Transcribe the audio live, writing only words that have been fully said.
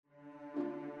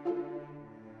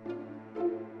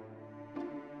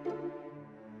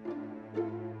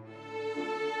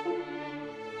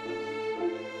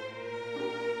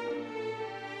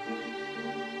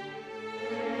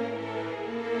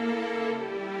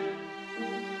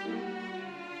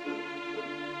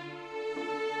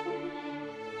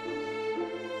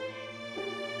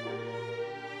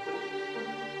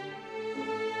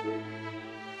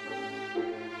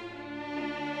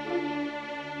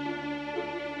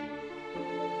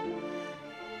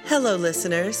Hello,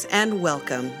 listeners, and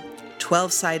welcome.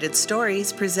 12-Sided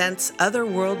Stories presents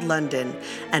Otherworld London,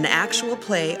 an actual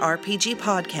play RPG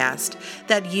podcast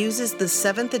that uses the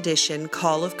 7th edition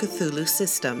Call of Cthulhu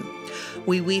system.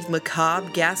 We weave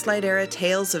macabre, Gaslight-era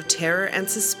tales of terror and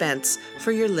suspense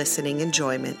for your listening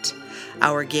enjoyment.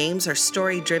 Our games are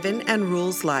story-driven and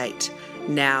rules-light.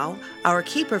 Now, our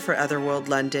keeper for Otherworld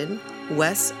London,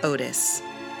 Wes Otis.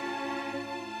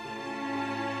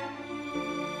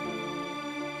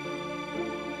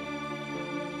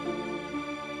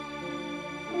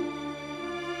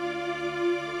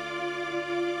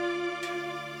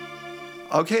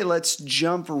 Okay, let's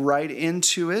jump right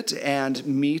into it and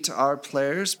meet our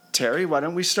players. Terry, why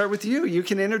don't we start with you? You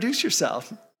can introduce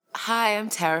yourself. Hi, I'm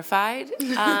Terrified,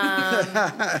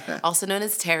 also known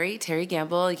as Terry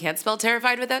Gamble. You can't spell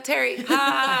terrified without Terry.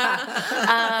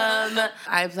 I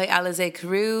play Alize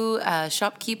Carew,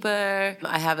 shopkeeper.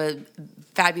 I have a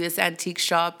fabulous antique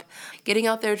shop. Getting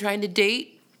out there trying to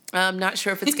date. I'm not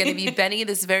sure if it's going to be Benny,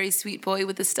 this very sweet boy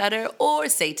with a stutter, or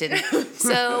Satan.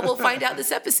 So we'll find out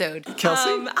this episode.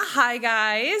 Kelsey? Hi,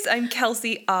 guys. I'm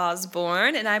Kelsey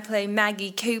Osborne, and I play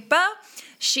Maggie Cooper.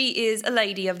 She is a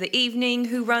lady of the evening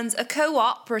who runs a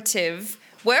cooperative,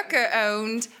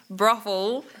 worker-owned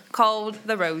brothel called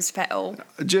the Rose Petal.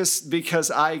 Just because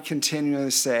I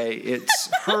continually say it's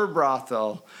her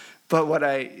brothel, but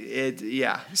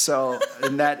so,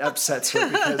 and that upsets her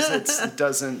because it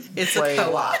doesn't play. It's a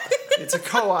co-op. It's a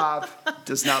co-op,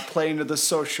 does not play into the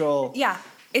social. Yeah,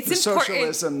 it's the important.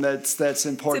 Socialism that's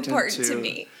important, to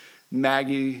me.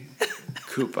 Maggie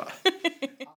Cooper.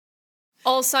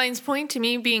 All signs point to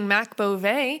me being Mac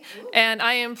Beauvais, and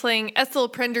I am playing Ethel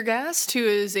Prendergast, who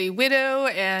is a widow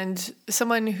and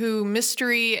someone who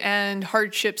mystery and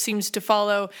hardship seems to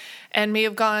follow and may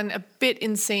have gone a bit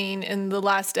insane in the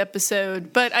last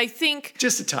episode, but I think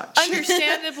just a touch.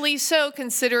 Understandably so,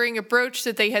 considering a brooch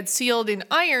that they had sealed in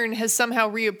iron has somehow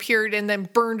reappeared and then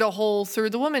burned a hole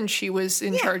through the woman she was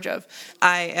in charge of.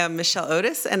 I am Michelle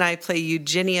Otis, and I play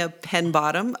Eugenia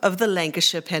Penbottom of the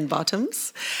Lancashire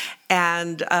Penbottoms.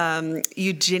 And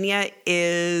Eugenia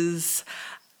is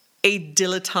a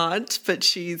dilettante, but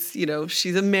she's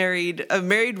a married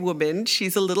woman.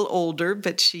 She's a little older,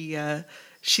 but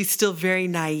she's still very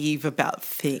naive about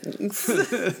things.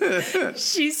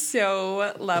 She's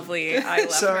so lovely. I love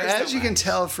her so as you much. can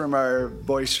tell from our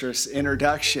boisterous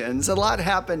introductions, a lot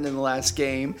happened in the last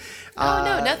game.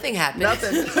 No, nothing happened.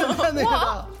 Nothing at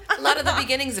all. A lot of the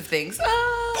beginnings of things.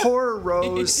 Poor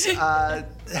Rose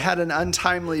had an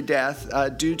untimely death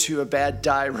due to a bad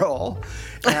die roll.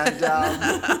 And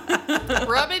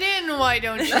Rub it in, why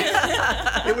don't you?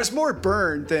 it was more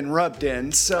burned than rubbed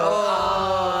in. So,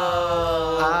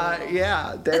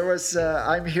 there was,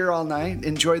 I'm here all night.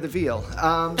 Enjoy the veal.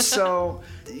 So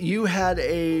you had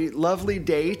a lovely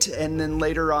date, and then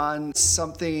later on,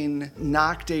 something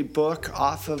knocked a book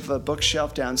off of a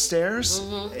bookshelf downstairs.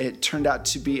 Mm-hmm. It turned out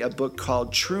to be a book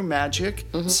called True Magic.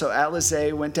 Mm-hmm. So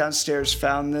Alize went downstairs,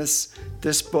 found this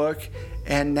book,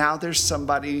 and now there's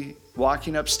somebody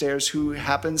walking upstairs who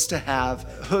happens to have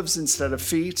hooves instead of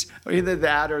feet, or either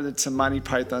that or it's a Monty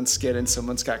Python skit and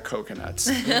someone's got coconuts.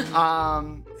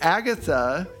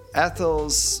 Agatha,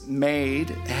 Ethel's maid,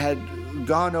 had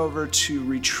gone over to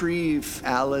retrieve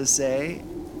Alize.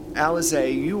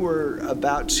 Alize, you were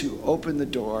about to open the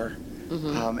door.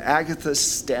 Mm-hmm. Agatha's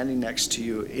standing next to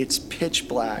you. It's pitch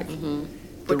black. Mm-hmm.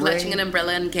 We're clutching an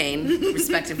umbrella and cane,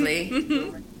 respectively.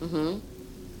 Mm-hmm.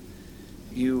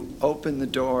 You open the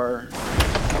door,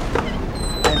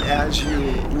 and as you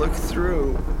look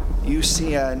through, you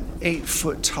see an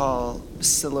 8-foot-tall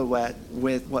silhouette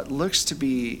with what looks to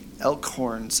be elk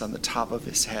horns on the top of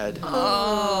his head.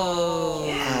 Oh.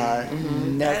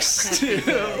 Next to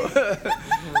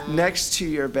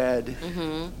your bed.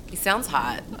 Mm-hmm. He sounds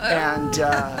hot. And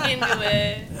Into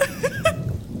it.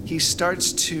 he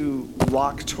starts to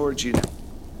walk towards you.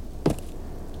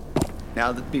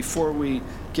 Now, before we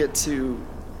get to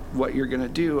what you're going to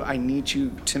do, I need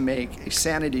you to make a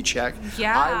sanity check.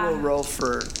 Yeah. I will roll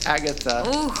for Agatha,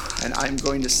 Ooh. and I'm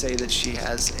going to say that she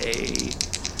has a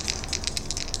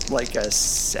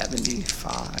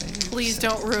 75. Please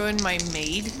don't ruin my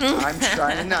maid. I'm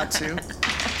trying not to.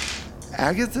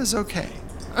 Agatha's okay.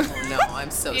 Oh, no,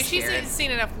 I'm so Yeah, scared. she's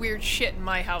seen enough weird shit in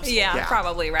my house. Yeah,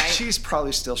 probably, right? She's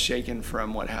probably still shaken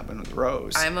from what happened with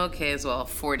Rose. I'm okay as well.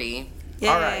 40. Yay.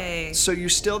 All right. So you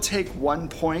still take 1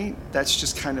 point. That's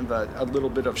just kind of a little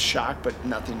bit of shock, but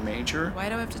nothing major. Why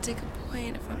do I have to take a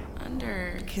point if I'm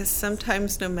under? Because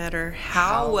sometimes no matter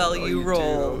how well you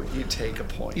roll, you take a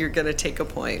point. you're going to take a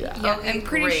point. Yeah. Yeah, Okay, I'm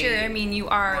pretty great. sure, you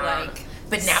are,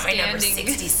 But now my number's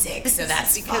Standing. 66, so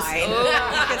that's fine.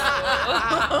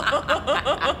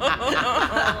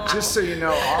 Just so you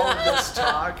know,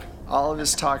 all of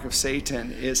this talk of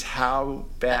Satan is how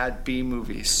bad B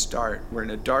movies start. We're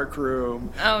in a dark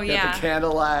room. Oh, we have yeah. the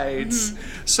candlelights.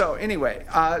 So anyway,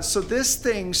 so this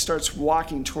thing starts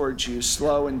walking towards you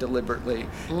slow and deliberately.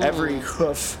 Every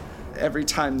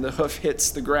time the hoof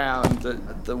hits the ground,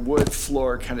 the wood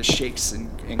floor kind of shakes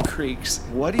and creaks.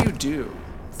 What do?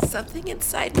 Something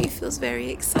inside me feels very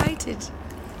excited.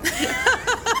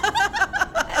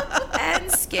 And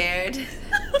scared.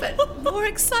 But more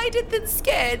excited than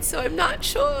scared, so I'm not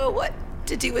sure what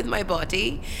to do with my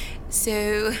body.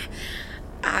 So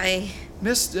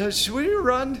Miss, should we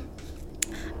run?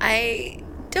 I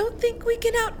don't think we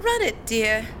can outrun it,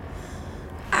 dear.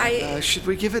 Should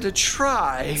we give it a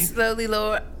try? Slowly,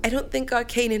 Laura. I don't think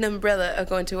Arcane and Umbrella are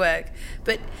going to work.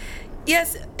 But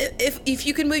yes, if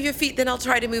you can move your feet, then I'll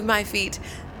try to move my feet.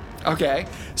 Okay,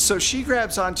 so she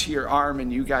grabs onto your arm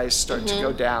and you guys start to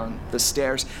go down the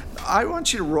stairs. I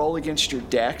want you to roll against your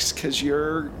dex because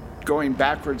you're going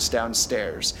backwards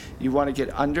downstairs. You want to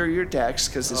get under your dex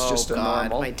because it's just a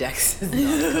normal. My dex is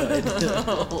not good.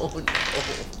 Oh, no.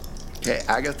 Okay,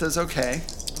 Agatha's okay.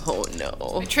 Oh,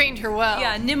 no. I trained her well.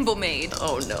 Yeah, nimble maid.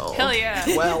 Oh, no. Hell yeah.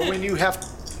 Well, when you have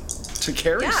to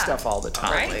carry Yeah. stuff all the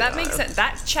time. Right? That makes sense.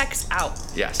 That checks out.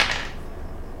 Yes.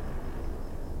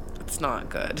 It's not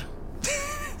good.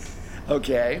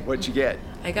 Okay, what'd you get?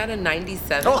 I got a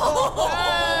 97.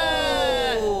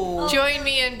 Join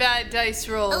me in bad dice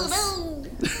rolls.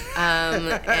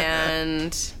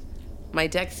 And my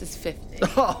dex is 50.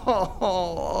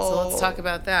 So let's talk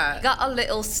about that. Got a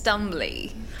little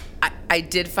stumbly. I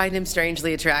did find him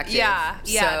strangely attractive. Yeah,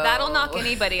 so- that'll knock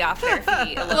anybody off their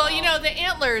feet a little. Well, you know, the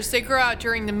antlers, they grow out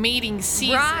during the mating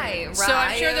season. Right, So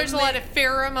I'm sure right. there's a lot of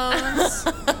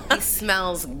pheromones. He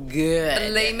smells good.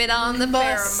 Blame it on the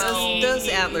pheromones. Those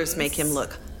antlers make him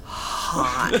look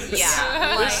hot.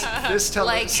 Yeah, This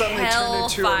like suddenly turned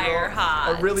into hellfire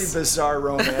hot. a really bizarre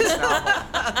romance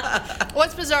novel.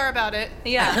 What's bizarre about it?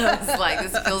 yeah. It's like,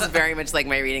 this feels very much like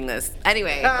my reading this.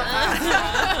 Anyway.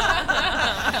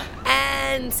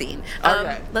 And scene.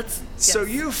 Okay. Let's. So yes.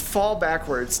 you fall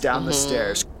backwards down the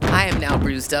stairs. I am now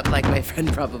bruised up like my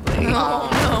friend probably.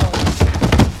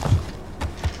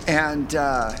 And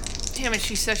Damn it,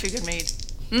 she's such a good maid.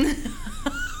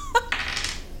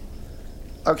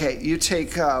 okay, you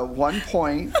take 1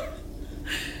 point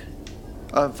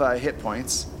of hit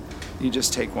points. You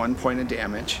just take 1 point of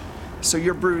damage. So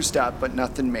you're bruised up, but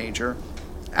nothing major.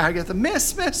 Agatha,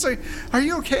 miss, are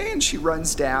you okay? And she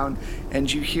runs down, and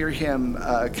you hear him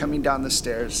coming down the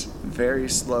stairs very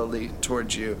slowly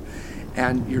towards you,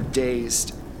 and you're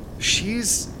dazed.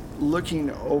 She's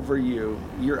looking over you.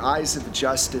 Your eyes have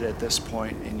adjusted at this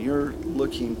point, and you're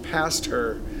looking past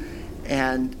her,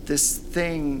 and this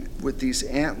thing with these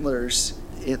antlers,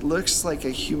 it looks like a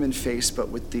human face, but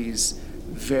with these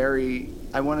very,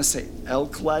 I want to say,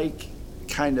 elk-like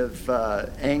kind of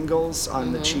angles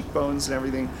on the cheekbones and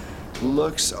everything,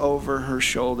 looks over her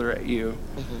shoulder at you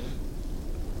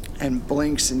and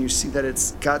blinks, and you see that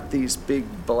it's got these big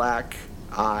black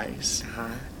eyes.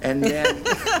 And then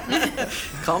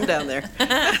Calm down there.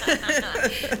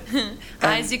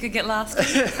 Eyes you could get lost in.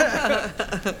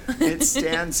 it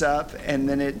stands up, and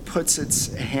then it puts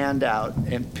its hand out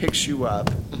and picks you up,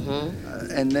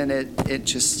 and then it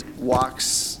just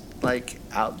walks like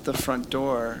out the front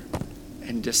door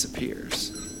and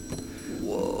disappears.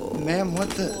 Whoa. Ma'am,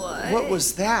 what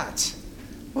was that?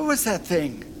 What was that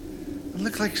thing? It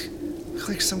looked like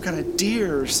some kind of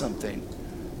deer or something.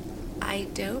 I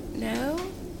don't know,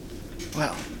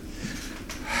 Well,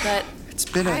 but it's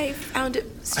been I found it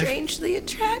strangely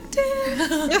attractive.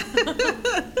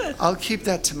 I'll keep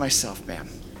that to myself, ma'am.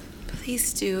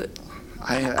 Please do.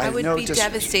 I I would know be just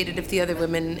devastated if the other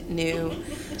women knew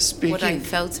what I speaking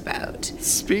felt about.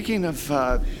 speaking of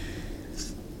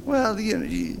well,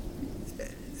 you're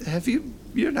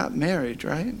not married,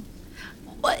 right?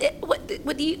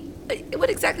 What do you? What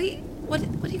exactly? What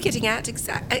are you getting at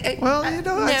exactly? Well,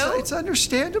 no. it's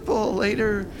understandable.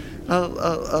 Later,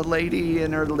 a lady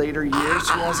in her later years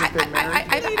who hasn't been married.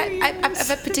 I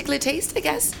have a particular taste, I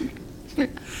guess.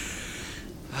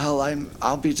 Well,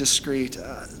 I'll be discreet.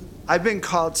 I've been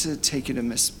called to take you to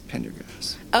Miss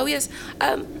Pendergrass. Oh yes.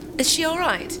 Is she all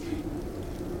right?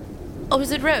 Or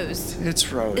is it Rose?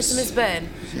 It's Rose. It's Miss Byrne.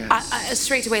 Yes.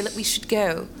 Straight away, we should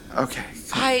go. Okay.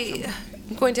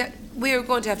 We are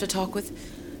going to have to talk with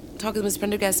Miss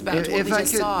Pendergast about what we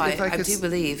just saw. I do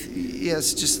believe.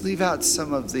 Yes, just leave out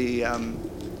some of the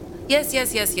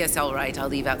Yes, all right. I'll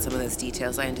leave out some of those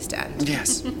details. I understand.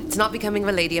 Yes. It's not becoming of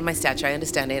a lady of my stature. I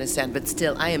understand. But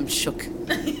still, I am shook.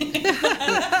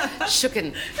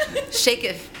 Shooken.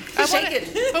 Shaken.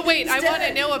 But wait, I want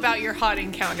to know about your hot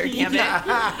encounter, damn it.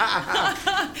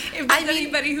 If there's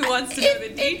anybody who wants to know the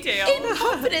details. In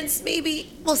confidence,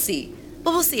 maybe. We'll see.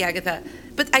 But we'll see, Agatha.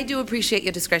 But I do appreciate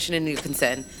your discretion and your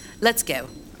concern. Let's go.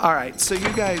 All right, so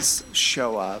you guys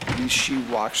show up. She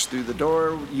walks through the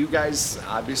door. You guys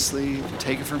obviously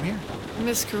take it from here.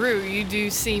 Miss Carew, you do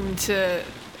seem to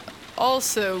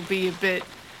also be a bit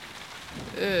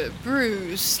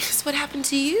bruised. Just what happened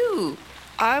to you?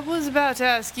 I was about to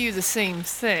ask you the same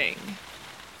thing.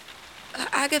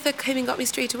 Agatha came and got me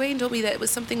straight away and told me that it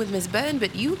was something with Miss Byrne,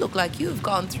 but you look like you have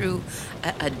gone through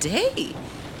a day.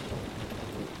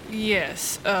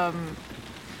 Yes,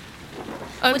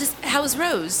 How's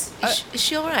Rose? Is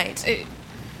she all right?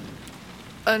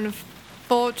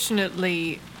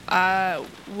 Unfortunately, I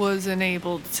was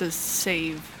unable to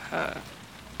save her.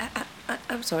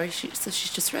 I'm sorry. So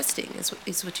she's just resting.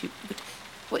 Is what you?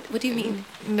 What do you mean?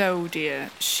 No,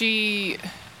 dear.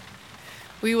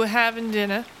 We were having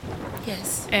dinner.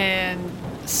 Yes. And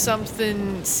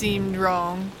something seemed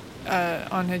wrong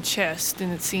on her chest,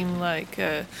 and it seemed like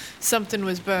something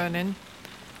was burning.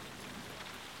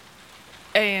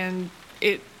 And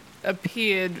it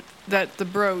appeared that the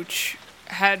brooch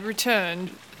had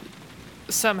returned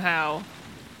somehow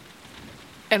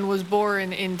and was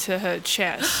boring into her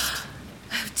chest.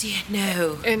 Oh dear,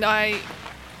 no. And I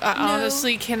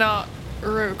honestly cannot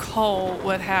recall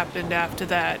what happened after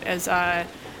that, as I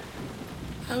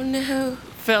Oh no.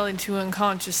 fell into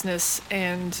unconsciousness.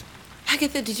 And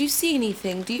Agatha, did you see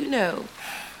anything? Do you know?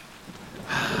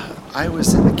 I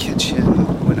was in the kitchen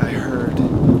when I heard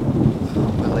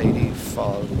a lady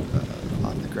fall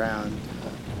on the ground,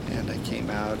 and I came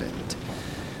out, and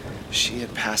she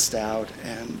had passed out,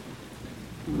 and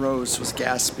Rose was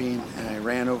gasping, and I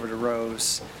ran over to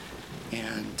Rose,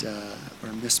 and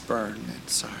or Miss Byrne,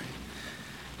 sorry,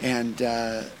 and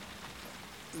I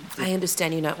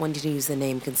understand you not wanting to use the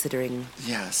name, considering.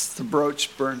 yes, the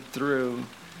brooch burnt through,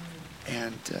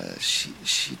 and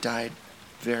she died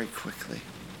very quickly.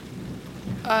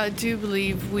 I do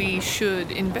believe we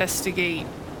should investigate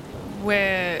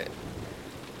where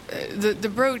the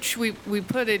brooch, we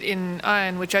put it in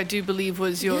iron, which I do believe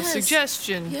was your Yes,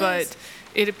 suggestion, yes. but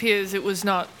it appears it was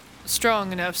not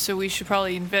strong enough, so we should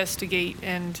probably investigate,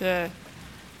 and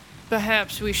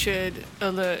perhaps we should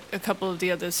alert a couple of the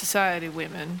other society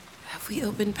women. Have we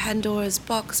opened Pandora's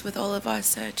box with all of our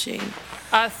searching?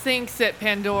 I think that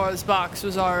Pandora's box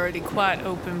was already quite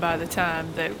open by the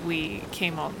time that we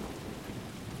came on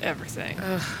everything.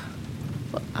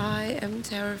 Well, I am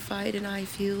terrified, and I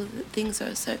feel that things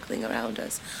are circling around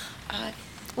us.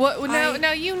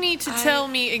 Now you need to tell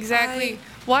me exactly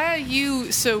why are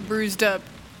you so bruised up,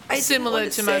 similar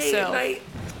to myself.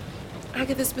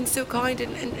 Agatha's been so kind,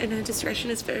 and her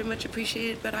discretion is very much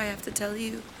appreciated, but I have to tell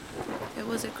you, there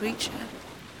was a creature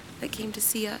that came to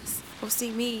see us, or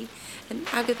see me, and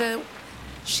Agatha,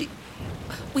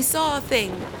 we saw a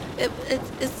thing.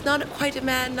 It's not quite a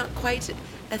man, not quite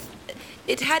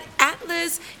it had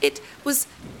antlers, it was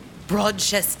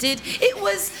broad-chested, it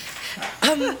was,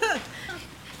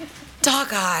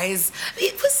 dark eyes,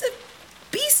 it was a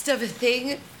beast of a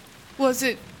thing. Was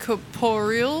it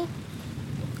corporeal?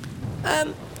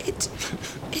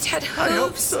 It had hooves. I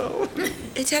hope so.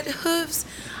 It had hooves.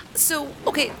 So,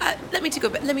 okay, let me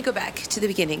go back to the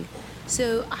beginning.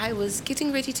 So I was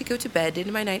getting ready to go to bed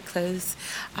in my night clothes.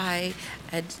 I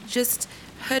had just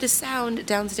heard a sound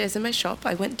downstairs in my shop.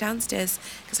 I went downstairs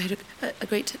because I heard a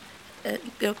great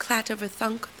clatter of a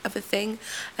thunk of a thing.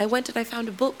 I went and I found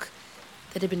a book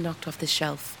that had been knocked off the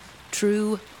shelf.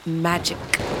 True Magic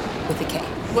with a K.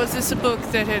 Was this a book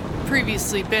that had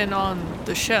previously been on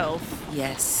the shelf?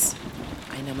 Yes,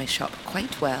 I know my shop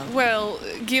quite well. Well,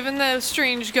 given the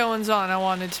strange goings on, I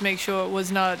wanted to make sure it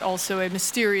was not also a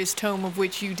mysterious tome of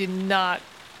which you did not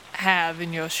have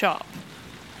in your shop.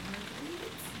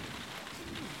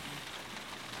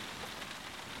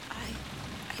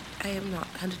 I am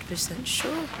not 100%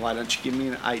 sure. Why don't you give me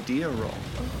an idea roll?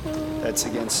 That's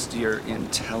against your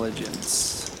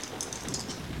intelligence.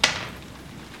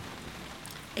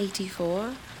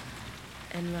 84,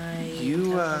 and my You,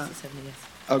 intelligence is 70, yes.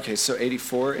 Okay, so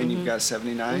 84, and you've got a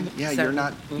 79. Yeah, you're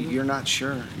not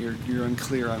sure. You're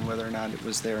unclear on whether or not it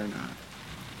was there or not.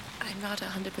 I'm not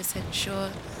 100% sure.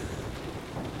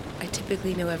 I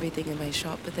typically know everything in my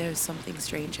shop, but there's something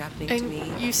strange happening to me.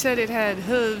 And you said it had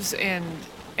hooves and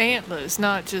antlers,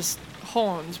 not just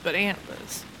horns, but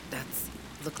antlers. That's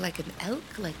look like an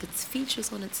elk, like its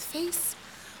features on its face.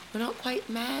 We're not quite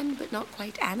man, but not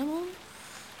quite animal.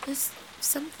 There's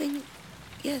something.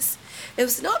 Yes, it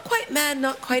was not quite man,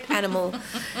 not quite animal.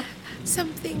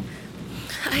 Something.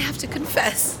 I have to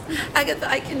confess, Agatha,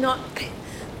 I cannot.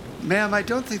 Ma'am, I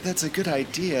don't think that's a good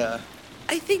idea.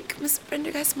 I think Miss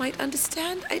Prendergast might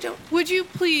understand. I don't. Would you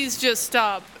please just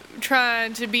stop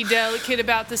trying to be delicate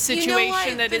about the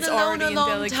situation that is already I've been alone a long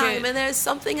indelicate? time, and there's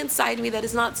something inside me that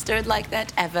is not stirred like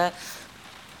that ever.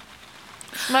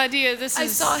 My dear, this I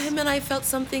is... saw him, and I felt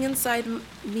something inside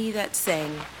me that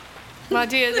sang. My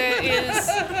dear, there is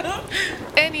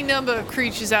any number of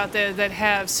creatures out there that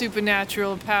have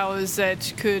supernatural powers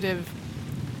that could have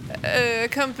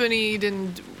accompanied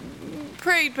and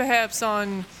preyed perhaps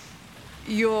on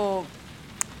your...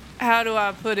 How do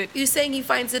I put it? You're saying he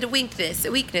finds it a weakness.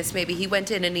 Maybe he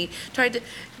went in and he tried to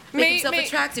make himself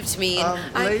attractive to me.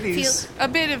 And Ladies. I feel. A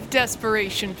bit of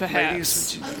desperation,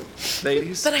 perhaps.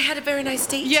 Ladies. But I had a very nice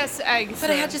date. Yes, Agatha.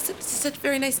 But I had just such a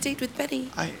very nice date with Benny.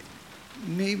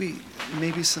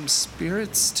 Maybe some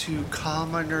spirits to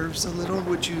calm our nerves a little.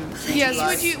 Would you? Yes,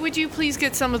 like- would you please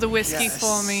get some of the whiskey Yes,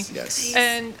 for me? yes.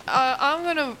 And I'm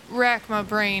gonna rack my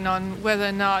brain on whether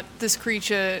or not this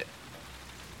creature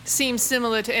seems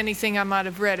similar to anything I might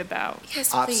have read about. Yes,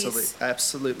 please.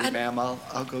 Absolutely, ma'am.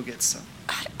 I'll go get some.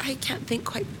 I can't think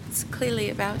quite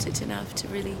clearly about it enough to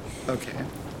really Okay.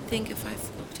 think if I've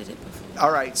looked at it before.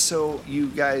 All right. So you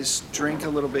guys drink a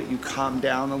little bit. You calm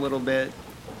down a little bit.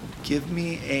 Give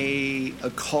me a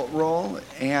occult roll,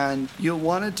 and you'll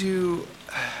want to do.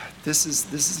 This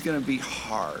is going to be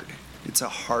hard. It's a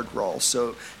hard roll.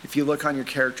 So if you look on your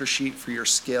character sheet for your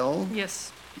skill,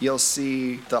 Yes. you'll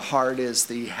see the hard is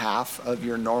the half of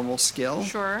your normal skill.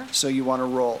 Sure. So you want to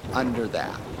roll under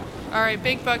that. All right,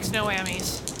 big bucks, no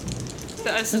whammies.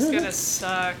 This is gonna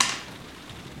suck.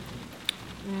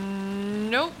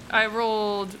 Nope, I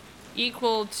rolled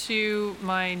equal to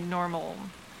my normal.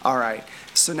 All right.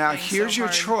 So now Dang, so here's your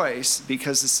hard. choice,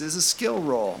 because this is a skill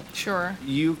roll. Sure.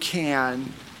 You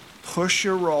can push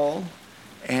your roll,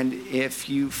 and if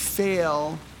you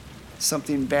fail,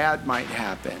 something bad might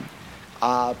happen.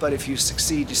 But if you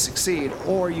succeed, you succeed.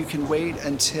 Or you can wait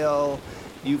until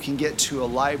you can get to a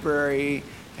library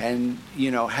and,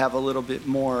 have a little bit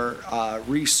more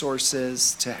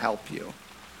resources to help you.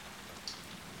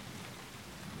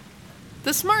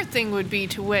 The smart thing would be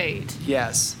to wait.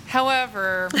 Yes.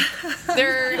 However,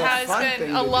 there The has fun been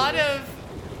thing a to lot do. of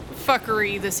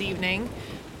fuckery this evening,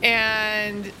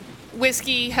 and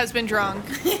whiskey has been drunk,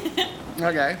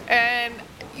 Okay. and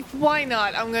why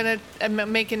not? I'm gonna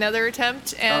make another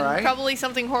attempt, and All right. probably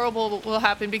something horrible will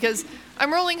happen because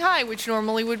I'm rolling high, which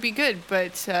normally would be good,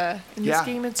 but in this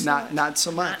game it's not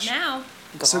so much. Now.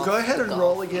 So go ahead and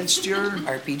roll against your.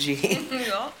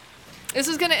 RPG. This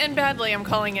is gonna end badly. I'm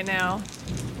calling it now.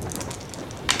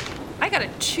 I got a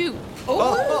 2.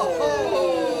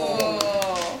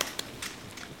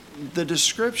 The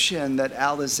description that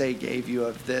Alize gave you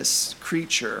of this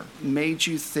creature made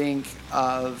you think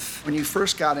of when you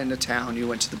first got into town. You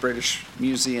went to the British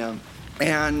Museum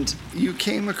and you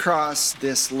came across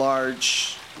this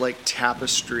large,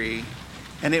 tapestry.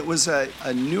 And it was a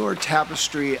newer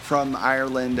tapestry from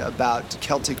Ireland about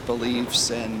Celtic beliefs.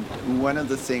 And one of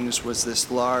the things was this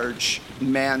large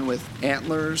man with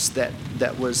antlers that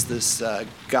was this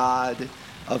god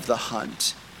of the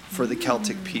hunt for the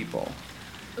Celtic people.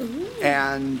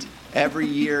 And every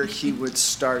year he would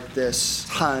start this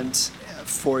hunt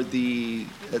for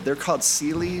they're called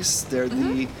Seelies.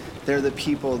 They're the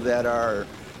people that are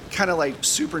kind of like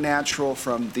supernatural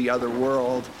from the other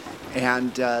world.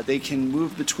 And they can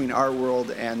move between our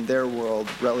world and their world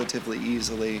relatively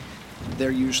easily.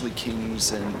 They're usually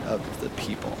kings of the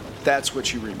people. That's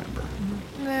what you remember.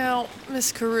 Now,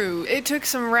 Miss Carew, it took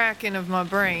some racking of my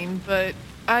brain, but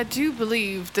I do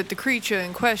believe that the creature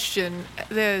in question,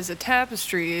 there's a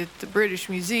tapestry at the British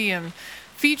Museum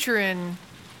featuring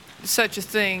such a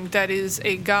thing that is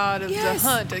a god of Yes. the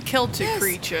hunt, a Celtic Yes.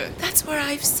 creature. That's where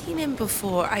I've seen him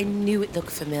before. I knew it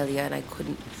looked familiar, and I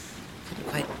couldn't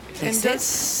quite place And it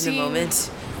does in a seem-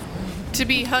 moment. To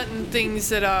be hunting things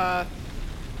that are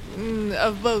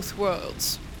of both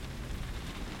worlds.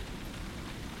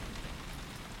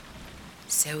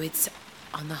 So it's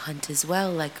on the hunt as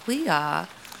well, like we are,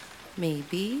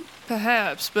 maybe.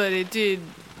 Perhaps, but it did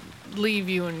leave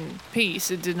you in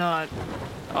peace. It did not,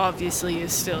 obviously,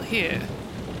 is still here.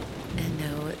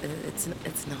 No,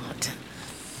 it's not.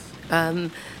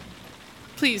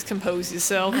 Please compose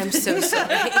yourself. I'm so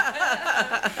sorry.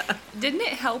 Didn't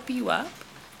it help you up?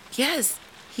 Yes,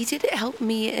 he did help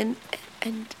me, and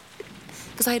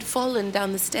because I had fallen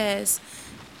down the stairs,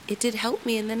 it did help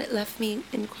me, and then it left me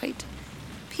in quite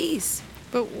peace.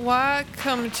 But why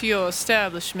come to your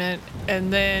establishment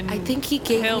and then I think he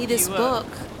gave me help this you up?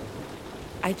 book.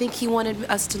 I think he wanted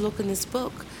us to look in this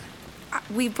book.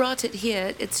 We brought it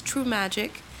here. It's true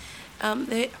magic.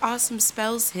 There are some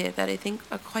spells here that I think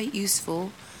are quite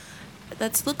useful.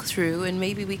 Let's look through and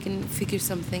maybe we can figure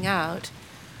something out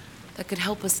that could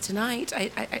help us tonight.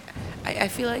 I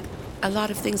feel like a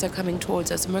lot of things are coming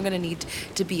towards us and we're going to need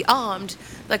to be armed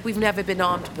like we've never been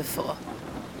armed before.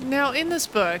 Now, in this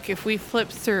book, if we flip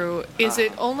through, is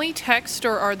it only text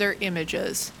or are there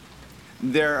images?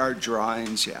 There are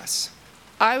drawings, yes.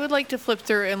 I would like to flip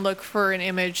through and look for an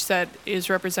image that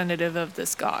is representative of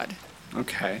this god.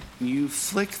 Okay. You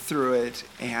flick through it,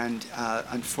 and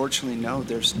unfortunately, no,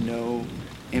 there's no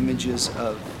images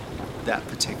of that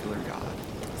particular god.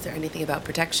 Is there anything about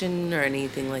protection or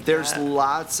anything like There's that?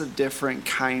 lots of different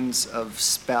kinds of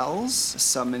spells,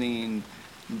 summoning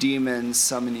demons,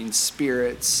 summoning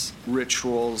spirits,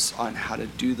 rituals on how to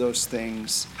do those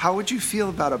things. How would you feel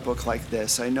about a book like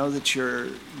this? I know that you're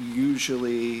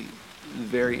usually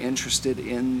very interested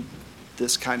in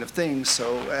this kind of thing,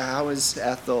 so how is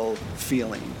Ethel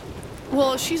feeling?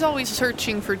 Well, she's always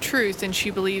searching for truth, and she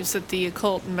believes that the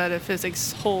occult and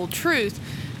metaphysics hold truth.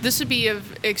 This would be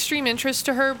of extreme interest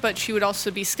to her, but she would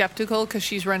also be skeptical because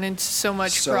she's run into so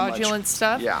much fraudulent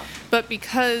stuff. Yeah. But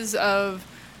because of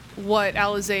what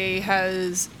Alize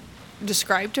has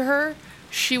described to her,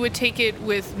 she would take it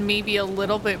with maybe a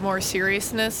little bit more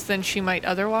seriousness than she might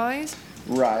otherwise.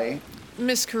 Right.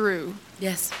 Miss Carew,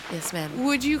 Yes, ma'am.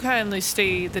 would you kindly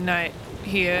stay the night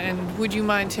here, and would you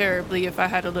mind terribly if I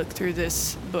had to look through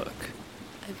this book?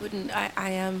 I wouldn't. I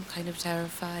am kind of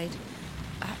terrified.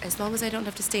 As long as I don't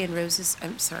have to stay in Rose's.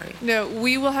 I'm sorry. No,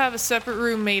 we will have a separate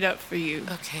room made up for you.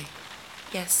 Okay.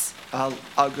 Yes. I'll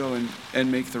go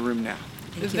and make the room now.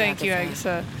 Thank you,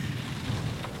 Agatha.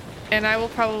 And I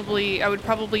would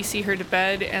probably see her to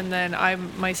bed, and then I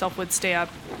myself would stay up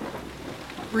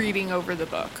reading over the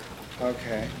book.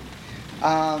 Okay.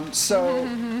 So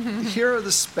here are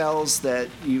the spells that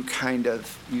you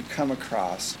come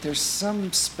across. There's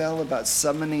some spell about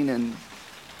summoning and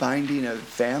binding a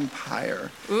vampire.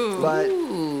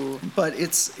 Ooh. But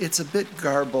it's a bit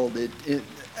garbled.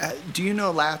 Do you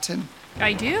know Latin?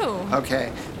 I do.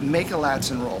 Okay. Make a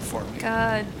Latin roll for me.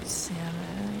 God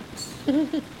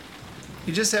damn it.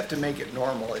 You just have to make it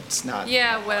normal. It's not.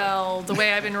 Yeah, well, the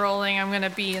way I've been rolling, I'm going to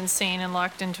be insane and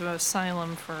locked into an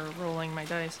asylum for rolling my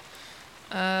dice.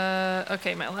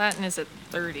 Okay, my Latin is at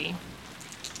 30.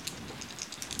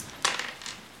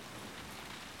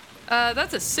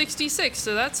 That's a 66,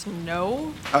 so that's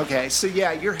no. Okay, so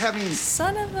yeah, you're having.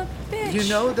 Son of a bitch. You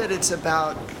know that it's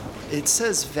about. It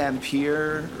says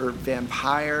vampire or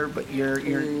vampire, but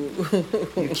you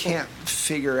can't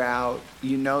figure out.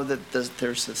 You know that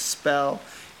there's a spell.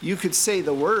 You could say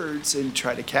the words and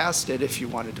try to cast it if you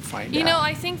wanted to find out. You know,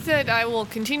 I think that I will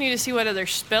continue to see what other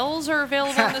spells are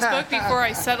available in this book before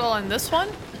I settle on this one.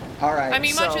 All right. I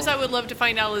mean, much as I would love to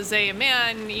find Alize a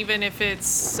man, even if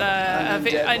it's An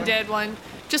undead one,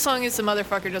 just as long as the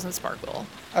motherfucker doesn't sparkle.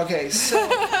 Okay, so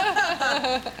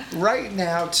right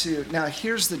now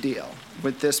here's the deal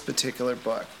with this particular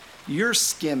book. You're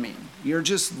skimming. You're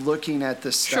just looking at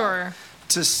the stuff. Sure.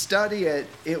 To study it,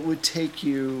 it would take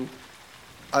you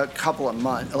a couple of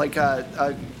months, like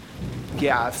a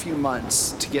few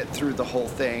months to get through the whole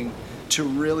thing to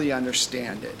really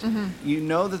understand it. Mm-hmm. You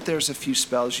know that there's a few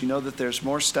spells. You know that there's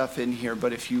more stuff in here,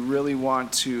 but if you really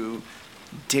want to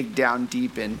dig down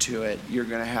deep into it, you're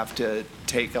going to have to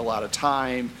take a lot of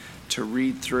time to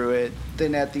read through it.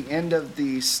 Then at the end of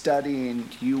the studying,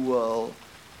 you will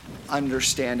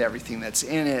understand everything that's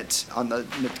in it. On the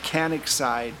mechanic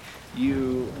side,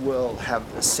 you will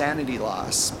have a sanity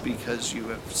loss because you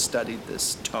have studied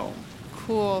this tome.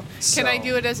 Cool. Can I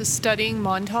do it as a studying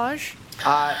montage?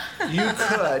 You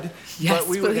could, Yes, but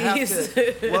we would please.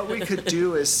 have to. What we could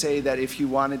do is say that if you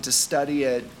wanted to study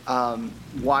it,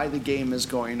 why the game is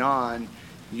going on,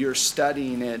 you're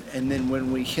studying it, and then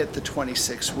when we hit the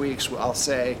 26 weeks, I'll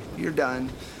say you're done,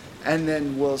 and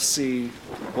then we'll see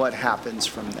what happens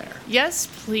from there. Yes,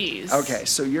 please. Okay,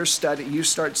 so you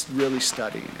start really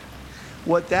studying it.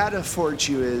 What that affords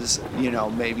you is,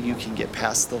 maybe you can get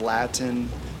past the Latin.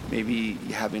 Maybe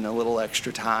having a little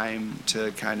extra time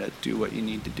to kind of do what you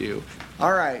need to do.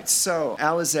 All right, so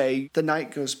Alize, the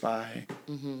night goes by.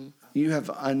 Mm-hmm. You have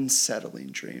unsettling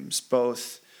dreams,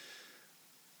 both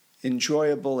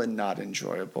enjoyable and not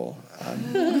enjoyable.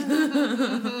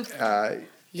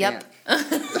 Yep.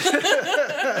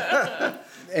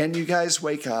 And you guys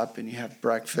wake up and you have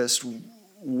breakfast.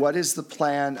 What is the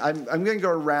plan? I'm going to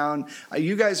go around.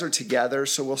 You guys are together,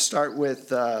 so we'll start with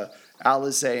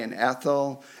Alize and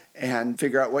Ethel. and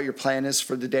figure out what your plan is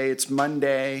for the day. It's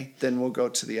Monday, then we'll go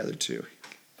to the other two.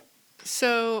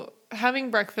 So, having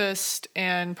breakfast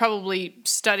and probably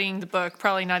studying the book,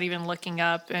 probably not even looking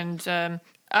up, and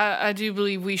I do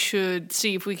believe we should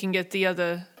see if we can get the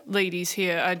other ladies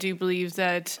here. I do believe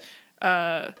that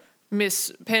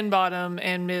Miss Penbottom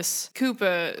and Miss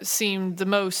Cooper seemed the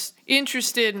most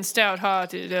interested and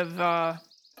stout-hearted of our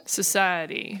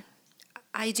society.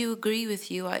 I do agree with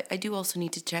you. I do also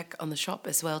need to check on the shop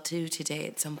as well, too, today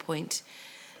at some point.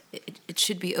 It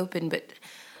should be open, but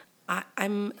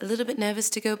I'm a little bit nervous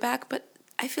to go back, but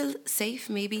I feel safe,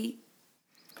 maybe.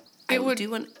 It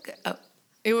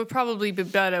would probably be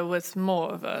better with more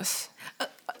of us.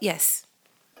 Yes.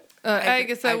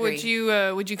 Agatha, would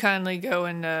you kindly go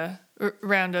and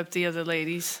round up the other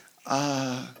ladies?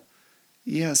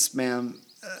 Yes, ma'am.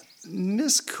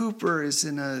 Miss Cooper is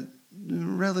in a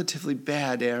relatively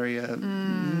bad area.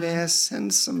 May I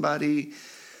send somebody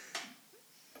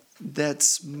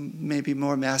that's maybe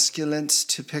more masculine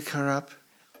to pick her up?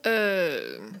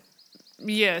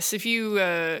 Yes, if you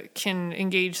can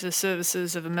engage the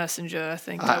services of a messenger, I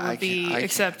think that would be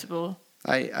acceptable.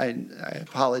 I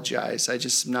apologize. I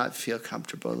just not feel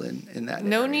comfortable in that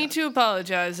No area. need to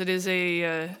apologize. It is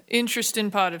a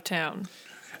interesting part of town.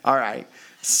 All right.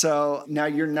 So now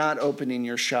you're not opening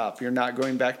your shop. You're not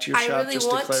going back to your shop. I really just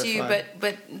want to clarify.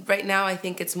 but right now I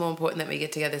think it's more important that we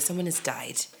get together. Someone has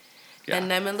died. Yeah.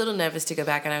 And I'm a little nervous to go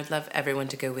back, and I would love everyone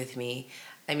to go with me.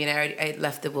 I mean, I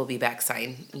left the "we'll be back"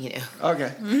 sign,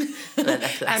 Okay.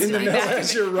 That's In the middle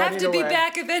as you're running Have to be away.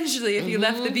 back eventually if you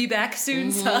left the be back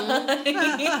soon sign.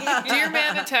 Dear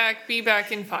man attack, be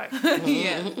back in 5.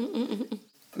 Yeah.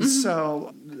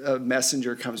 So a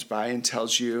messenger comes by and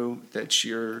tells you that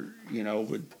you're,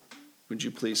 would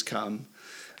you please come?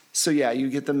 So yeah, you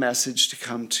get the message to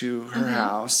come to her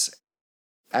house.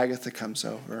 Agatha comes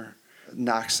over,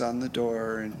 knocks on the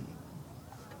door, and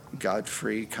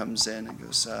Godfrey comes in and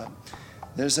goes,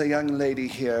 there's a young lady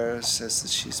here, says that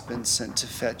she's been sent to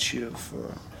fetch you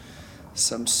for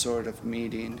some sort of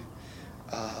meeting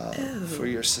for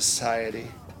your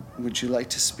society. Would you like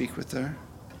to speak with her?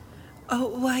 Oh,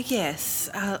 why, yes.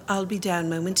 I'll be down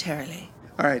momentarily.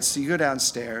 All right, so you go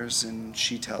downstairs and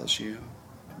she tells you,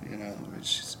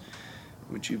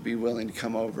 would you be willing to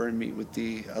come over and meet with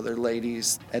the other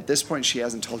ladies? At this point, she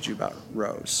hasn't told you about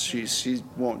Rose. She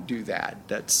won't do that.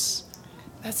 That's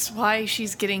why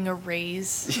she's getting a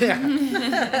raise.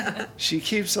 Yeah. She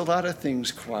keeps a lot of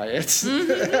things quiet.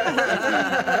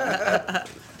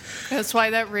 That's why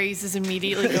that raise is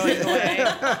immediately going away.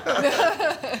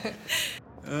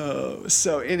 Oh,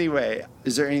 so anyway,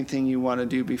 is there anything you want to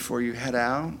do before you head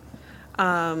out?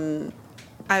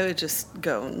 I would just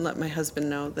go and let my husband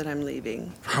know that I'm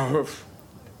leaving.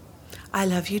 I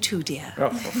love you too, dear.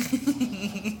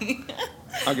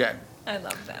 Okay. I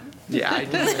love them. Yeah, I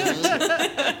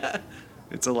do.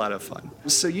 It's a lot of fun.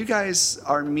 So you guys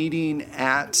are meeting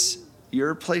at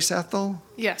your place, Ethel?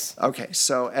 Yes. Okay,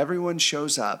 so everyone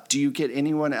shows up. Do you get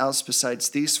anyone else besides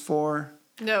these four?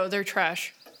 No, they're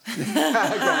trash.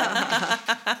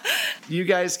 You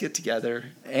guys get together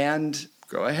and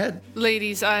go ahead.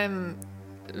 Ladies, I'm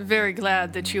very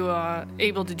glad that you are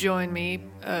able to join me.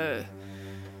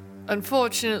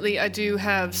 Unfortunately, I do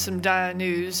have some dire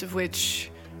news of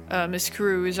which Miss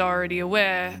Carew is already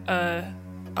aware.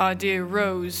 Our dear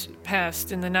Rose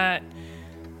passed in the night.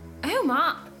 Oh,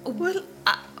 my. Well,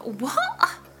 What?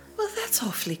 well, that's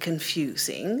awfully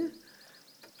confusing.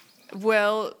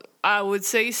 Well, I would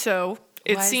say so.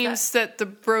 It Why is seems that the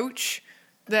brooch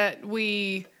that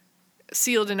we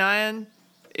sealed in iron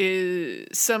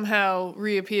is somehow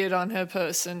reappeared on her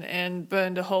person and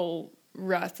burned a hole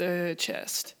right through her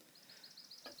chest.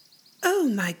 Oh,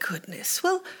 my goodness.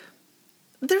 Well,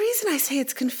 the reason I say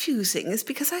it's confusing is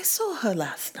because I saw her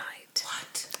last night.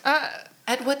 What?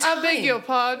 At what time? I beg your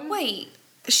pardon? Wait.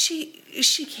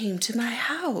 She came to my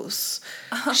house.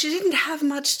 She didn't have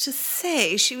much to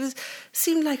say.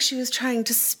 Seemed like she was trying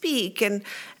to speak, and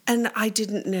I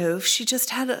didn't know if she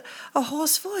just had a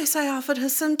hoarse voice. I offered her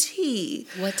some tea.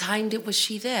 What time was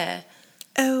she there?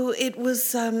 Oh, it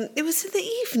was in the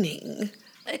evening.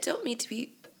 I don't mean to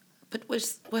be, but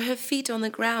were her feet on the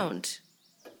ground?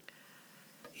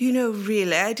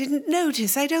 Really, I didn't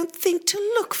notice. I don't think to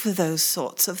look for those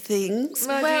sorts of things.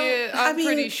 My dear, I'm I mean-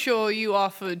 pretty sure you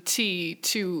offered tea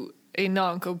to a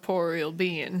non-corporeal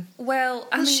being. Well,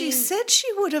 I mean, She said she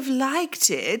would have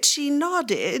liked it. She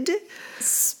nodded.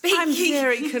 I'm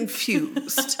very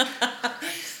confused.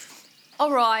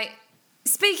 All right.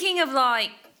 Speaking of,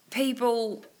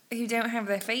 people who don't have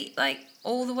their feet,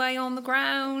 all the way on the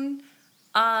ground,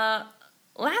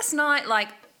 last night,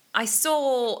 I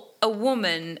saw a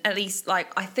woman, at least,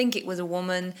 like, I think it was a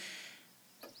woman,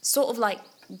 sort of like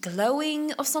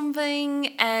glowing or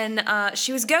something, and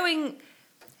she was going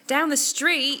down the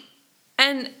street,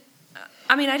 and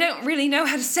I mean, I don't really know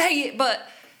how to say it, but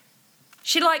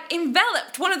she like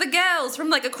enveloped one of the girls from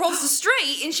like across the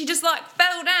street, and she just like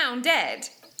fell down dead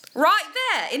right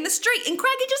there in the street, and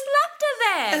Craigie just left her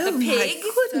there. Oh, the pig.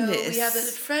 my goodness. So we have a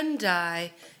friend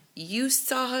die. You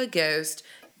saw her ghost.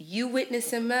 You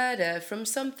witnessed a murder from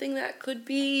something that could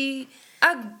be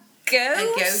A ghost?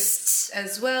 a ghost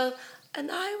as well. And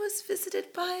I was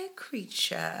visited by a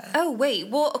creature. Oh wait,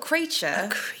 what a creature?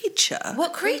 Creature?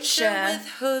 What creature? With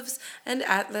hooves and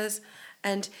antlers.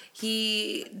 And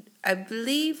he, I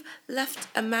believe, left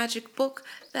a magic book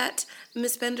that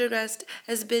Miss Pendergast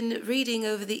has been reading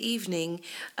over the evening.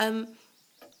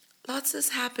 Lots has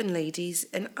happened, ladies,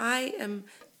 and I am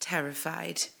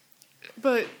terrified.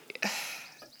 But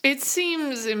it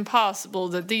seems impossible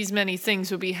that these many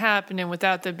things would be happening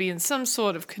without there being some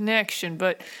sort of connection,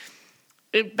 but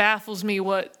it baffles me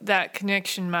what that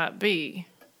connection might be.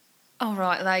 All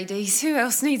right, ladies, who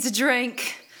else needs a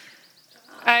drink?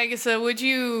 Agatha, would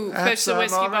you fetch the I'm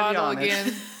whiskey already bottle on it.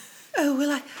 again? Oh,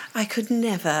 well, I could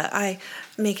never. I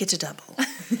make it a double.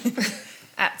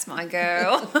 That's my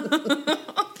girl.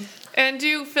 And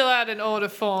do fill out an order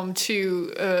form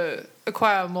to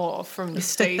acquire more from the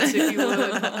States, if you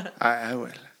would. I will.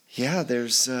 Yeah,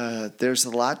 there's a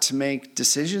lot to make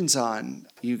decisions on.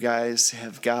 You guys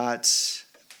have got,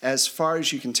 as far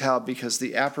as you can tell, because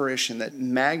the apparition that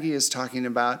Maggie is talking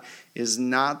about is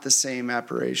not the same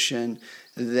apparition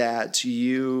that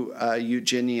you,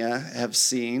 Eugenia, have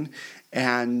seen,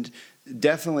 and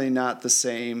definitely not the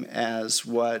same as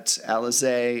what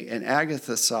Alize and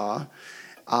Agatha saw.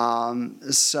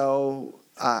 So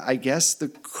I guess the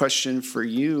question for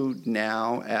you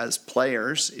now as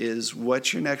players is,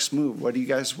 what's your next move? What do you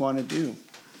guys want to do?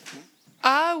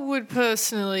 I would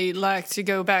personally like to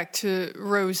go back to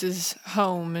Rose's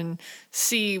home and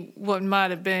see what might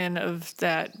have been of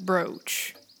that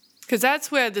brooch. Because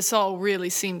that's where this all really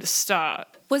seemed to start.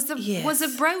 Was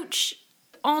the brooch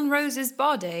on Rose's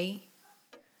body?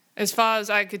 As far as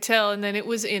I could tell, and then it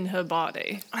was in her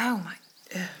body. Oh my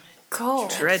God.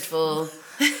 Dreadful.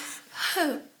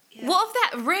 What of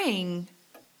that ring?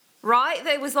 Right?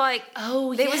 There was like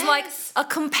there was like a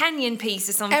companion piece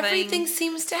or something. Everything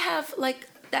seems to have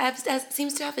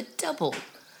seems to have a double.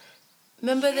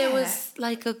 Remember, there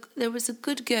was a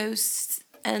good ghost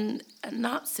and a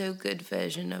not so good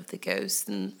version of the ghost,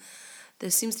 and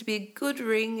there seems to be a good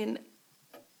ring and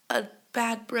a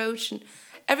bad brooch, and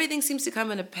everything seems to come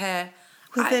in a pair.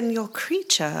 Well, then your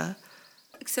creature...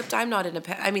 Except I'm not in a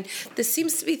pair. I mean, there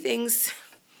seems to be things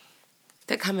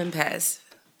that come in pairs.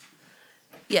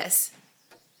 Yes.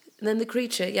 And then the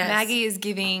creature, yes. Maggie is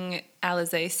giving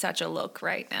Alize such a look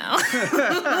right now.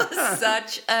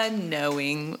 Such a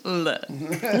knowing look.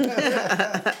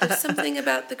 There's something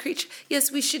about the creature.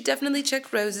 Yes, we should definitely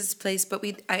check Rose's place, but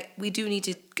we do need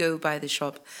to go by the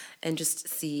shop and just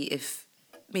see if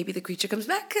maybe the creature comes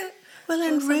back. Well,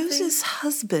 and Rose's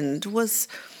husband was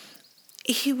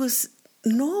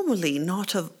normally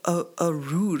not a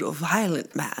rude or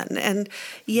violent man, and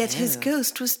yet his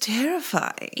ghost was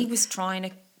terrifying. He was trying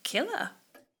to kill her.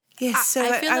 Yes, so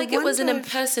I feel like it was an wonder-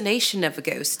 impersonation of a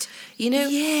ghost. You know?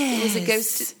 Yes. It was a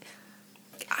ghost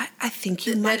I think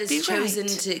you that might is be chosen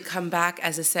right. to come back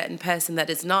as a certain person that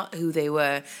is not who they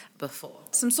were before.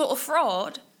 Some sort of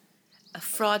fraud. A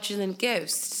fraudulent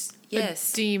ghost.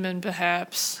 Yes. A demon,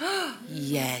 perhaps.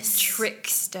 Yes.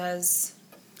 Tricksters.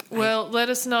 Well, let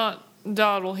us not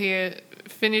dawdle here.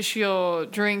 Finish your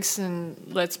drinks and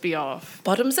let's be off.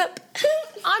 Bottoms up.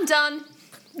 I'm done.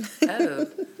 Oh.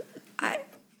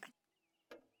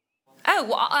 Oh,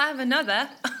 well, I have another.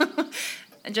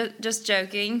 just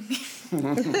joking.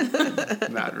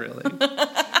 Not really.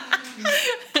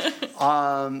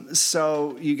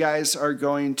 So you guys are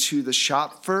going to the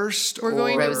shop first? We're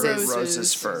going or to Rose's.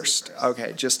 Rose's first.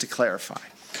 Okay, just to clarify.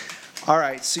 All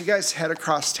right, so you guys head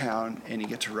across town and you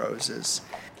get to Rose's.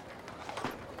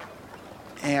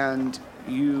 And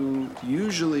you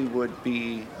usually would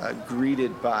be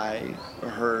greeted by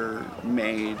her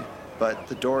maid, but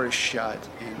the door is shut,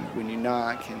 and when you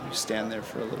knock and you stand there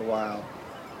for a little while,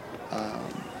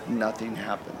 nothing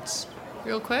happens.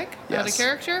 Real quick, out of Yes.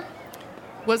 character.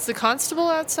 Was the constable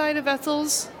outside of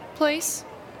Ethel's place?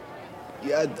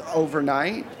 Yeah,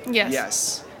 overnight? Yes.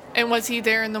 Yes. And was he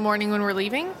there in the morning when we're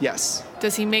leaving? Yes.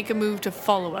 Does he make a move to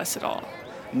follow us at all?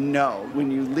 No.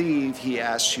 When you leave, he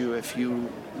asks you if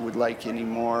you would like any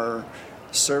more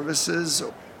services.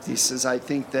 He says, I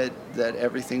think that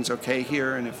everything's okay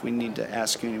here, and if we need to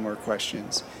ask you any more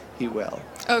questions, he will.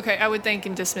 Okay, I would thank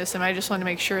and dismiss him. I just want to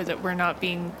make sure that we're not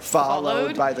being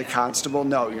Followed by the constable?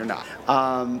 No, you're not.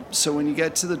 So when you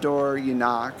get to the door, you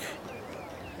knock,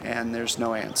 and there's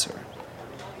no answer.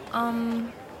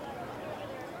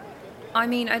 I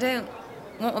mean, I don't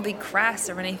want to be crass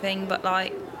or anything, but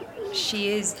like, she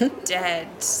is dead,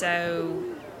 so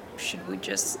should we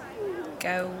just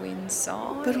go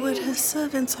inside? But would her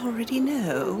servants already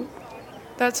know?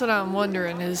 That's what I'm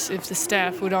wondering, is if the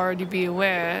staff would already be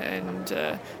aware,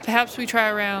 and perhaps we try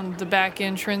around the back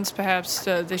entrance, perhaps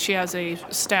that she has a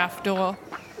staff door.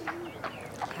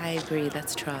 I agree.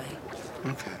 Let's try.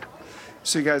 Okay.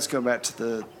 So you guys go back to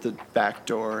the back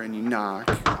door, and you knock.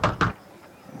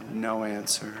 No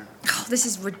answer. Oh, this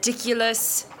is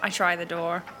ridiculous. I try the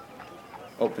door.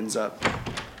 Opens up.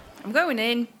 I'm going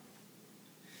in.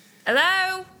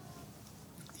 Hello?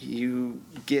 You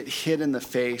get hit in the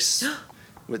face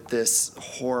with this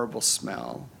horrible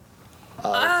smell.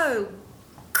 Oh,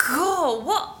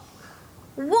 God,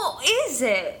 what is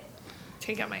it?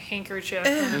 Take out my handkerchief.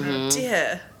 Oh,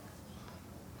 dear.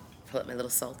 Pull up my little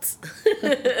salts.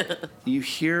 You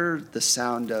hear the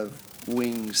sound of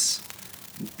wings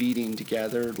beating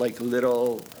together, like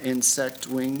little insect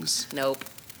wings. Nope.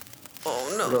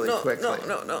 Oh, no, Really no, quickly.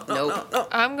 no.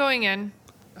 I'm going in.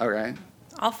 Okay.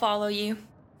 I'll follow you.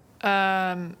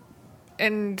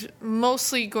 And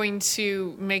mostly going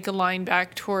to make a line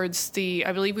back towards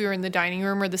I believe we were in the dining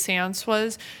room where the seance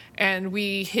was, and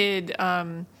we hid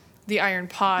the iron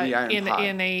pot in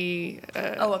a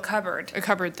A cupboard. a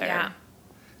cupboard there. Yeah.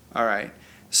 All right.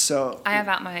 So I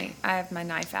have my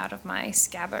knife out of my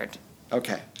scabbard.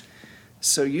 okay.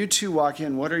 So you two walk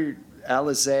in. What are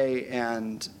Alize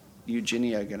and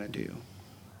Eugenia gonna do?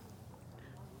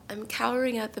 I'm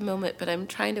cowering at the moment, but I'm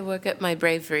trying to work up my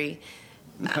bravery.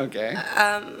 Okay.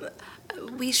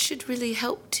 We should really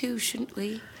help too, shouldn't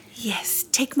we? Yes,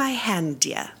 take my hand,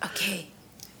 dear. Okay.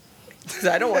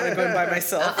 I don't want to go in by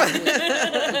myself.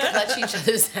 Clutch each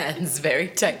other's hands very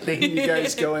tightly. You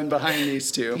guys go in behind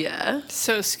these two. Yeah.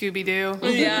 So Scooby-Doo.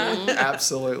 Yeah.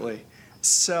 Absolutely.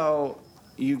 So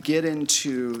you get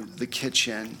into the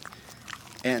kitchen,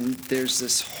 and there's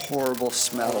this horrible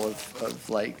smell of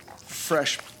like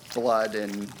fresh blood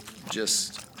and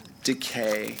just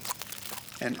decay.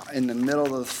 And in the middle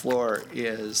of the floor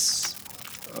is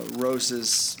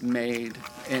Rose's maid,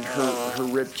 and her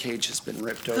rib cage has been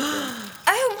ripped open.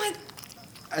 Oh my!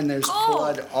 And there's God.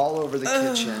 blood all over the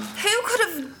kitchen. Who could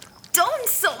have done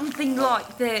something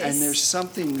like this? And there's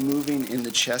something moving in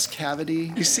the chest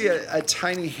cavity. You see a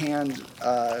tiny hand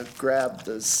grab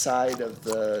the side of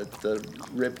the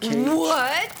rib cage.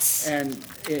 What? And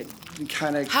it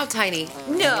kind of How tiny?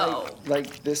 No.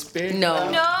 like this big. No.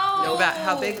 No. About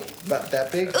how big? About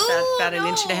that big. About an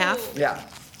inch and a half? Yeah,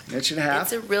 inch and a half.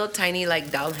 It's a real tiny,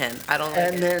 like, doll hand. I don't like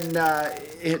And it. then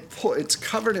it's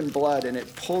covered in blood, and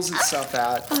it pulls itself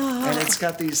out, and it's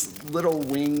got these little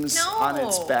wings on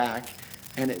its No. back,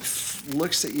 and it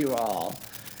looks at you all,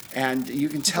 and you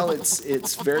can tell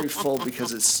it's very full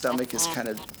because its stomach is kind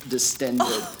of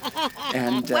distended,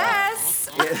 and Wes.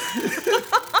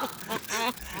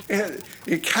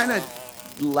 it kind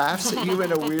of laughs at you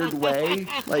in a weird way,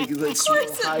 like this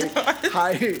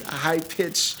high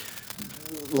pitched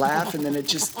laugh, and then it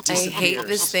just I disappears. hate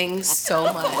this thing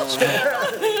so much.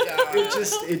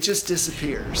 It just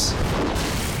disappears.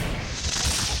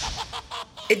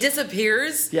 It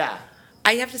disappears? Yeah.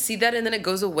 I have to see that and then it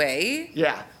goes away?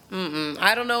 Yeah.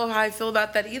 I don't know how I feel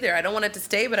about that either. I don't want it to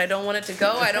stay, but I don't want it to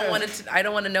go. I don't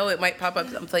want to know it might pop up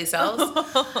someplace else.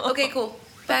 Okay, cool.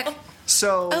 Back.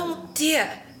 So Oh dear.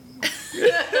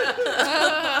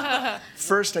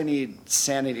 first I need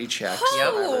sanity checks.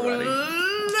 Yep. Everybody.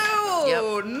 No.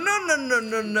 Yep. No.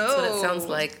 That's what it sounds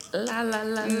like. La la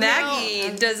la.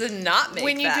 Maggie does not make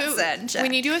When you that do sound check.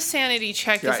 when you do a sanity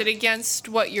check, Right. is it against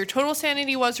what your total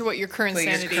sanity was or what your current Well,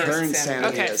 your sanity Current is?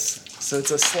 sanity Okay. is. So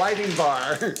it's a sliding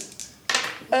bar.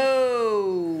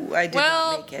 Oh, I did not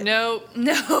Well, make it. no.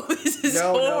 No, this is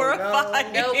No, no,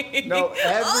 horrifying. Nope. No,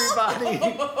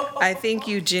 everybody. I think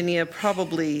Eugenia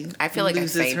probably I feel like I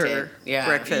loses her fainted. Yeah.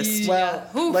 breakfast. Well,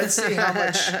 let's see how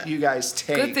much you guys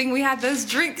take. Good thing we had those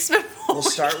drinks before. We'll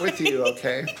start with you,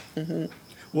 okay?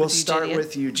 We'll start Eugenia?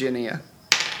 with Eugenia.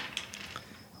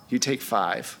 You take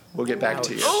 5. We'll get back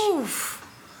to you. Oof.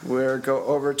 We'll go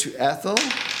over to Ethel.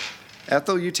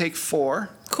 Ethel, you take 4.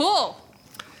 Cool.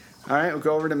 All right, we'll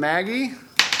go over to Maggie.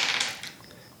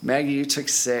 Maggie, you took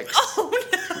 6.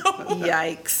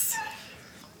 Yikes.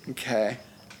 Okay.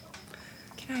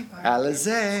 Can I borrow?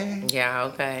 Alize, Yeah,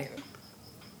 okay.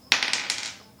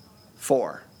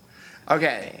 4.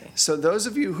 Okay, so those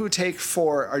of you who take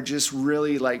 4 are just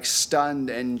really like stunned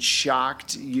and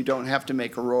shocked. You don't have to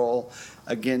make a roll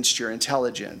against your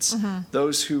intelligence.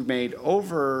 Those who made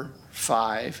over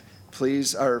 5,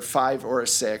 please, or 5 or a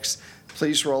 6,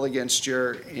 please roll against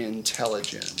your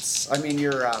intelligence. I mean,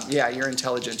 your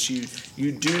intelligence.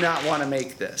 You do not want to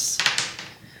make this.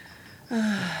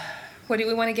 What do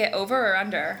we want to get, over or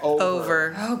under?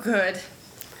 Over. Oh, good.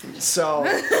 So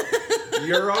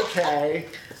you're okay.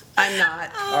 I'm not.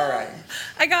 All right.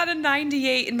 I got a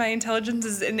 98 and my intelligence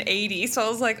is an 80, so I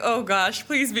was like, oh gosh,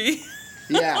 please be.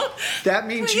 Yeah, that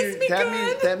means Please be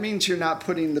good. that means you're not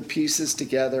putting the pieces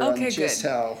together Okay, on just good.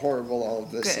 how horrible all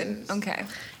of this Good. is. Okay.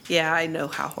 Yeah, I know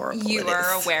how horrible You it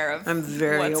are is. aware of I'm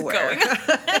very what's aware. going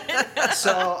on.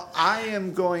 So I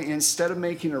am going, instead of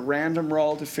making a random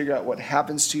roll to figure out what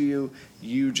happens to you,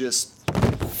 you just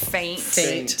Faint.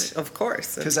 Faint, of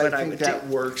course. because That's I what think would that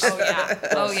do. works. Oh, yeah.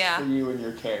 Oh, for yeah. you and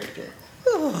your character.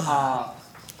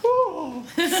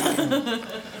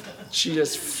 She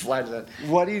just flattened it.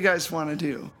 What do you guys want to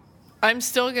do? I'm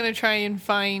still gonna try and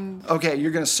find. Okay,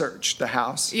 you're going to search the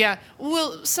house. Yeah,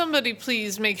 will somebody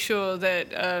please make sure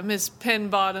that Miss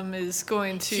Penbottom is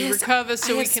going to recover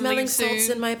so I we have can smelling leave salts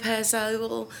soon? in my purse. I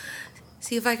will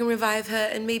see if I can revive her,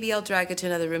 and maybe I'll drag her to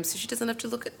another room so she doesn't have to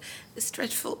look at this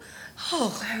dreadful.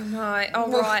 Oh, Oh, my. All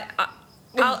right.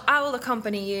 I will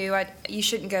accompany you. You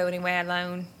shouldn't go anywhere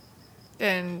alone.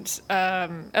 And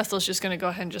Ethel's just gonna go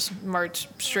ahead and just march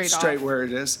straight off. Where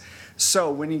it is.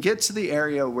 So when you get to the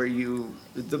area where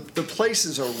the place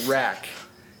is a wreck.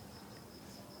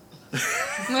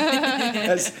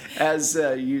 as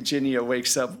Eugenia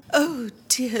wakes up. Oh,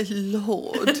 dear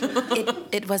Lord.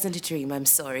 it wasn't a dream. I'm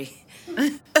sorry.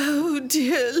 Oh,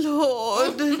 dear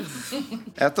Lord.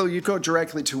 Ethel, you go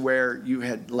directly to where you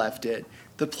had left it.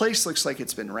 The place looks like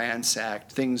it's been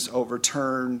ransacked, things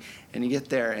overturned, and you get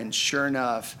there, and sure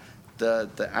enough,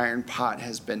 the iron pot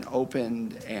has been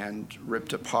opened and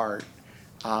ripped apart.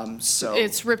 So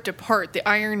It's ripped apart. The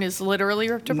iron is literally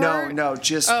ripped apart. no,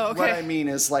 just Oh, okay. what I mean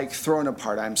is like thrown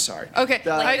apart. I'm sorry. Okay,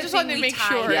 The- I the just thing wanted to we make tied.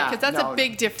 sure Yeah, because that's no, a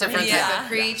big difference. Different Yeah. type of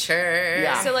creature.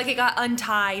 Yeah. So, like, it got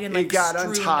untied and, like, It got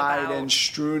strewn untied about. and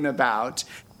strewn about.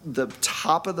 The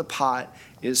top of the pot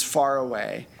is far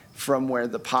away from where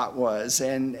the pot was,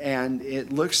 and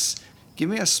it looks. Give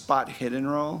me a spot hidden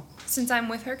roll. Since I'm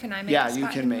with her, can I make Yeah, a you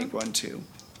spot can hidden make roll? one too,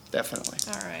 definitely.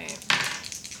 All right.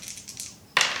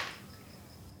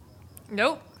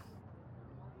 Nope.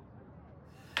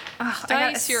 I got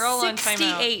Dice, a you're all on timeout.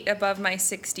 68 above my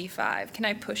 65. Can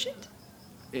I push it?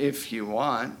 If you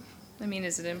want, I mean,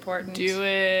 is it important? Do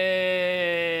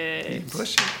it.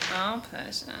 push it. I'll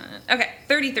push it. Okay,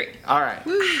 33. All right,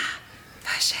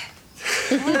 Push it.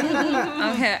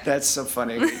 Okay. that's so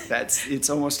funny. It's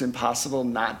almost impossible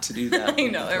not to do that. I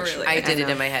know, it really I is. did it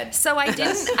in my head. So I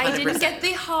didn't get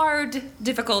the hard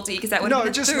difficulty because that would have No,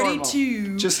 been just 32.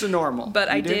 normal. Just a normal. But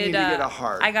you I didn't did. need to get a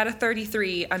hard. I got a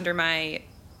 33 under my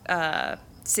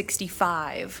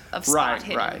 65 of spot right,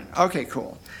 hidden. right. Okay,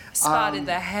 cool. Spotted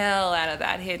the hell out of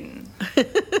that hidden.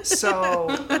 So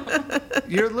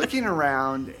you're looking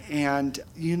around and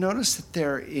you notice that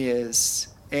there is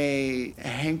a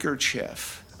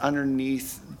handkerchief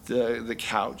underneath the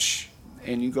couch,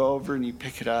 and you go over and you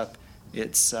pick it up.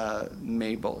 It's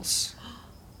Mabel's.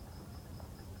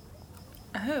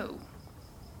 Oh.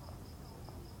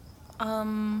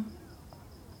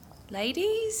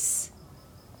 Ladies?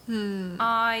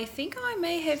 I think I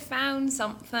may have found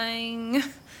something.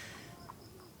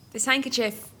 This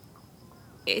handkerchief,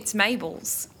 it's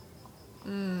Mabel's.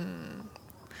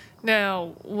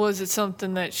 Now, was it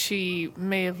something that she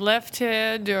may have left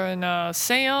here during a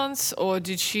seance, or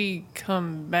did she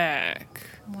come back?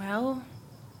 Well,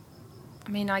 I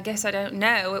mean, I guess I don't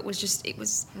know. It was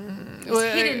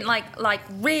Well, hidden, like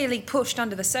really pushed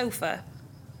under the sofa.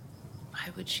 Why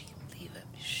would she leave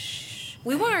it? Shh.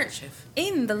 We weren't Handkerchief.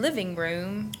 in the living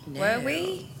room, were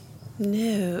we?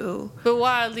 No. But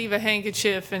why leave a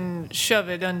handkerchief and shove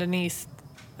it underneath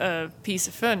a piece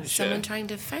of furniture? Someone trying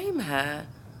to frame her.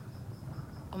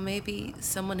 Or maybe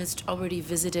someone has already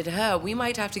visited her. We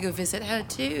might have to go visit her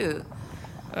too.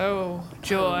 Oh,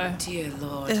 joy. Oh, dear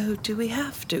Lord. Oh, do we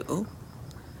have to?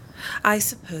 I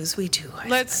suppose we do.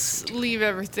 Let's leave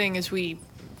everything as we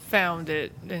found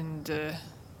it and,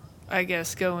 I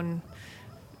guess, go and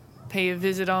pay a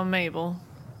visit on Mabel.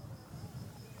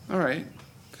 All right.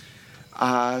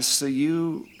 So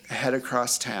you head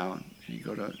across town and you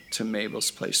go to Mabel's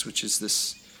place, which is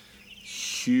this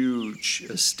huge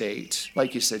estate.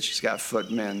 Like you said, she's got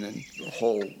footmen and a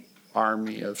whole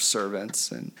army of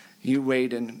servants. And you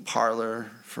wait in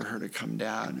parlor for her to come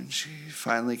down, and she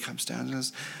finally comes down and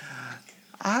goes,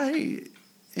 I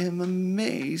am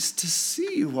amazed to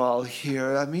see you all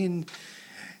here. I mean,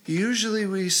 usually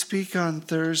we speak on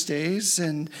Thursdays,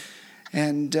 and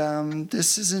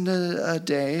this isn't a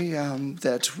day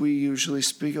that we usually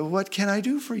speak. What can I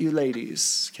do for you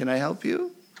ladies? Can I help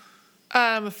you?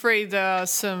 I'm afraid there are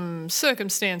some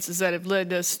circumstances that have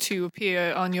led us to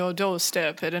appear on your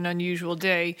doorstep at an unusual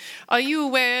day. Are you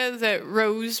aware that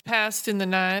Rose passed in the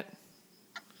night?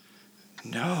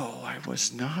 No, I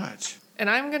was not. And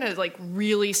I'm going to,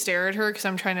 really stare at her because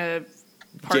I'm trying to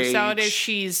parse out if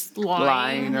she's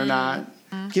lying. Or not.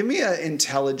 Give me an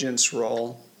intelligence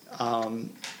roll.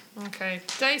 Okay.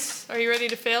 Dice, are you ready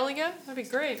to fail again? That'd be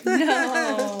great.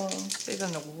 No. They've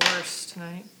done the worst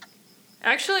tonight.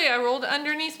 Actually, I rolled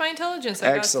underneath my intelligence.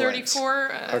 I Excellent. got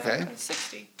 34, Okay.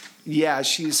 60. Yeah,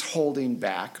 she's holding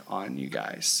back on you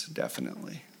guys,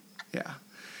 definitely. Yeah.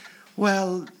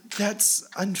 Well, that's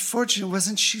unfortunate.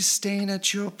 Wasn't she staying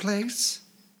at your place?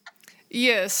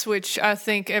 Yes, which I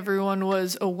think everyone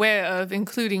was aware of,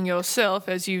 including yourself,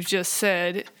 as you've just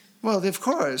said. Well, of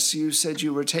course. You said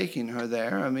you were taking her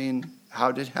there. I mean,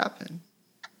 how did it happen?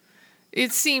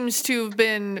 It seems to have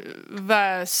been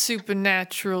via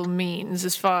supernatural means,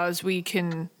 as far as we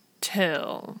can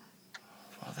tell.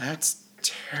 Well, that's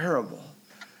terrible.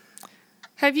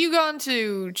 Have you gone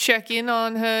to check in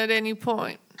on her at any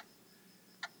point?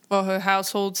 Or her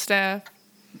household staff?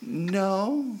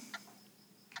 No.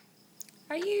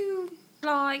 Are you,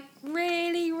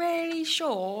 really, really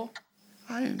sure?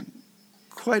 I'm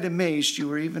quite amazed you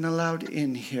were even allowed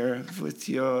in here with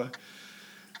your...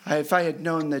 if I had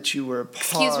known that you were a part...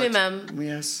 Excuse me, ma'am.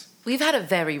 Yes. We've had a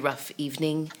very rough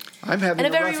evening. I'm having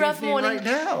And a very rough rough evening morning. right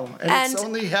now. And it's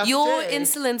only half your day.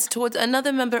 insolence towards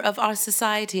another member of our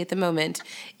society at the moment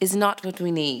is not what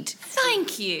we need.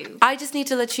 Thank you. I just need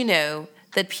to let you know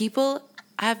that people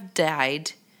have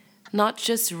died, not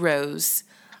just Rose.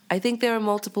 I think there are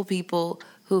multiple people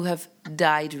who have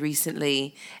died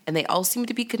recently, and they all seem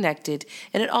to be connected,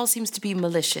 and it all seems to be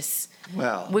malicious.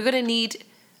 Well... We're going to need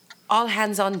all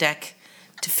hands on deck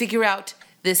to figure out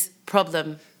this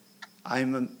problem.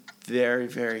 I'm very,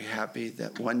 very happy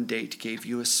that one date gave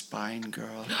you a spine,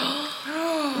 girl.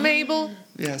 Mabel,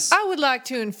 Yes. I would like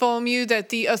to inform you that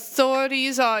the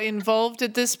authorities are involved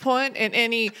at this point, and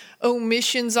any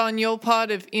omissions on your part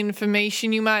of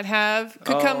information you might have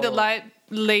could come to light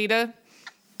later.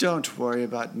 Don't worry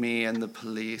about me and the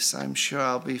police. I'm sure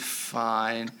I'll be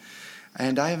fine.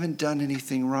 And I haven't done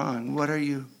anything wrong. What are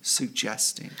you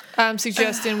suggesting? I'm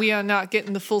suggesting we are not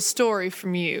getting the full story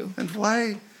from you. And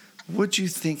why would you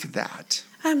think that?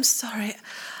 I'm sorry.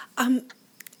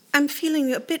 I'm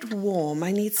feeling a bit warm.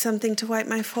 I need something to wipe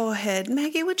my forehead.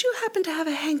 Maggie, would you happen to have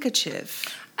a handkerchief?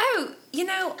 Oh,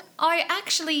 I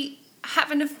actually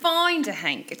happened to find a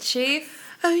handkerchief.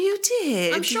 Oh, you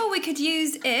did? I'm sure we could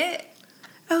use it.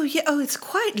 Oh, yeah. Oh, it's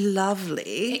quite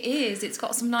lovely. It is. It's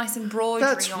got some nice embroidery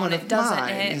That's on one it, of doesn't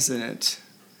mine, it? isn't it?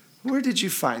 Where did you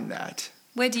find that?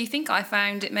 Where do you think I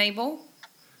found it, Mabel?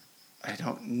 I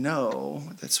don't know.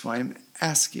 That's why I'm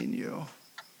asking you.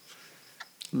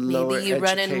 Maybe you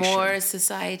run in education. more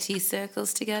society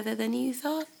circles together than you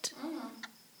thought.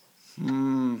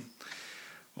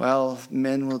 Well,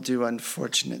 men will do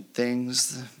unfortunate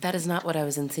things. That is not what I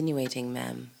was insinuating,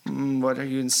 ma'am. What are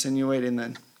you insinuating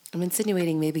then? I'm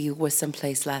insinuating maybe you were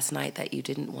someplace last night that you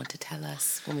didn't want to tell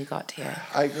us when we got here.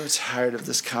 I grow tired of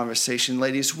this conversation,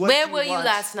 ladies. What Where do were you want?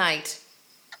 last night?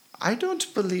 I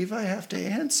don't believe I have to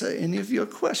answer any of your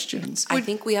questions. I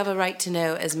think we have a right to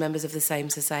know as members of the same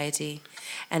society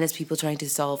and as people trying to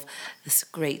solve this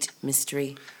great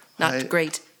mystery. I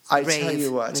Grave tell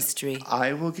you what, mystery.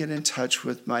 I will get in touch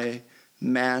with my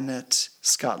man at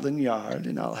Scotland Yard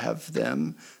and I'll have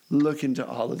them look into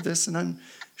all of this and I'm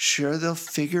sure they'll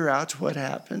figure out what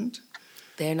happened.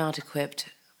 They're not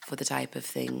equipped for the type of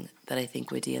thing that I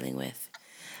think we're dealing with.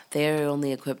 They're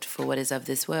only equipped for what is of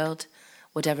this world.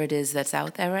 Whatever it is that's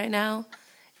out there right now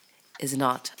is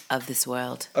not of this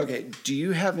world. Okay, do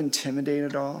you have Intimidate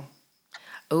at all?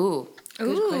 Ooh,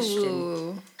 good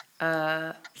question.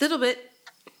 Little bit.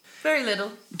 Very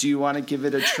little. Do you want to give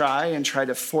it a try and try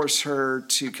to force her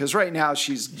to, because right now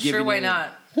she's giving Sure, why you-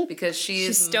 not? Because she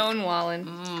She's is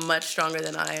stonewalling. much stronger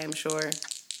than I am sure.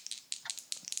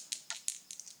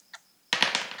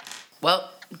 Well,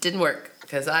 didn't work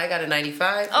because I got a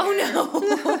 95.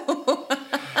 Oh, no.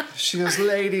 She goes,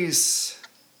 ladies,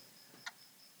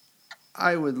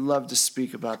 I would love to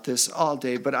speak about this all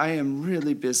day, but I am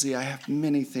really busy. I have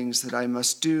many things that I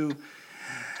must do.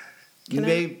 Can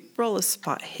I roll a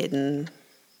spot hidden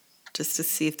just to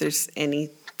see if there's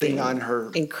anything on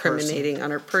her incriminating on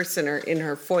her person or in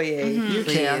her foyer? You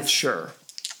can, Please. sure.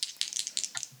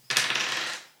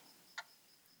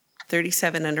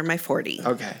 37 under my 40.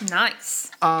 Okay.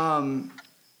 Nice.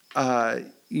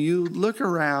 You look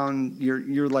around.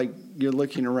 You're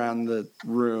looking around the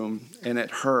room, and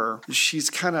at her, she's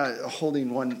kind of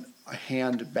holding one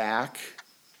hand back,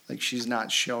 like she's not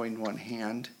showing one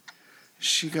hand.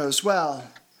 She goes, "Well,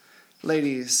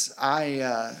 ladies,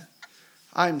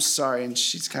 I'm sorry," and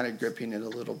she's kind of gripping it a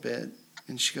little bit.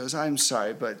 And she goes, "I'm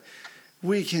sorry, but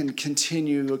we can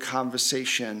continue a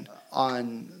conversation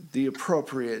on the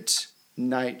appropriate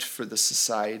night for the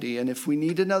society. And if we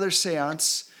need another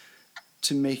seance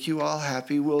to make you all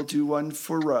happy, we'll do one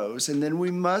for Rose. And then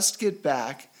we must get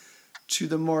back to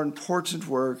the more important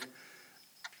work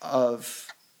of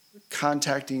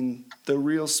contacting the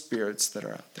real spirits that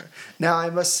are out there. Now, I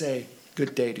must say,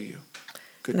 good day to you.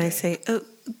 Good And day." I say, "Oh,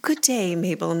 good day,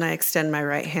 Mabel," and I extend my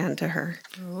right hand to her.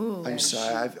 I'm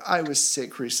sorry. I was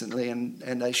sick recently,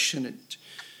 and I shouldn't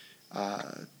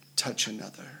touch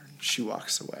another. She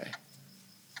walks away.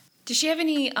 Does she have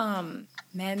any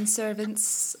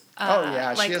manservants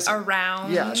She has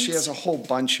around? Yeah, she has a whole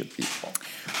bunch of people.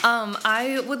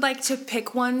 I would like to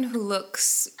pick one who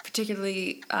looks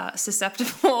particularly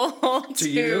susceptible to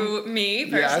you? me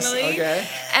Yes, personally. okay.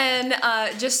 And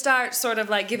just start sort of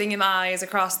like giving him eyes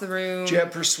across the room. Do you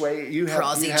have persuade? You have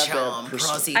Prosy that charm. persuade.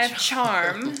 Prosy I have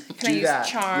charm. Can I Do use that.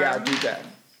 charm? Yeah, do that.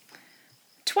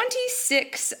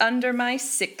 26 under my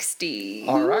 60.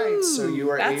 All right, so you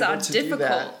are That's able a to do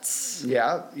that. difficult.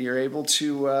 Yeah, you're able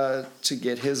to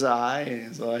get his eye, and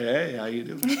he's like, "Hey, how you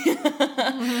doing?"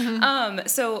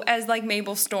 So as like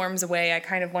Mabel storms away, I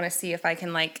kind of want to see if I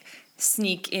can like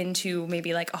sneak into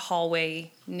maybe like a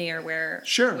hallway near where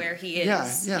he is.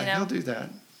 Yeah, you know? he'll do that.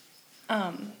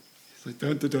 He's like,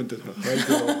 "Dun, dun, dun, dun, dun. Hi,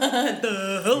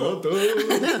 girl."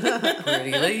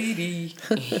 Pretty lady.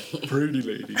 Pretty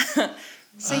lady.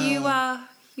 So you've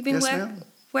been yes, ma'am.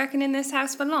 working in this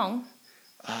house for long?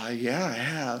 Yeah, I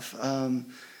have.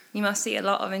 You must see a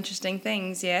lot of interesting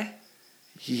things, yeah?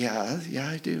 Yeah,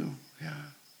 I do. Yeah.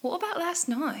 What about last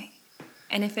night?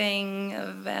 Anything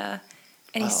of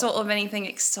anything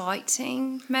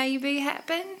exciting maybe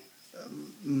happen?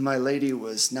 My lady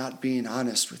was not being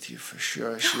honest with you for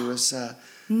sure. She was.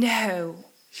 No.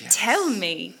 Yes. Tell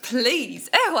me, please.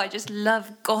 Oh, I just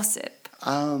love gossip.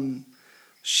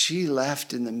 She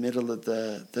left in the middle of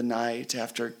the night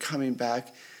after coming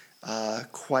back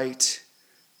quite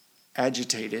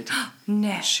agitated.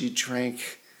 No. She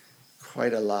drank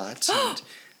quite a lot. And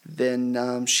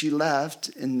then she left,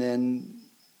 and then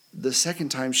the second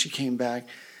time she came back,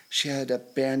 she had a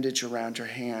bandage around her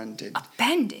hand. And A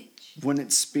bandage?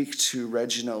 wouldn't speak to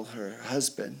Reginald, her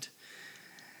husband.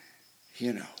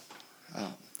 You know.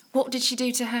 What did she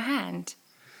do to her hand?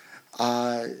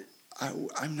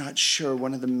 I'm not sure.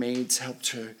 One of the maids helped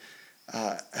her,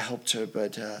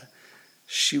 but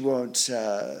she won't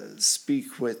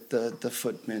speak with the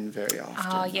footmen very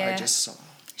often. Oh, yeah. I just saw.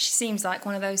 She seems like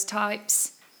one of those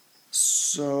types.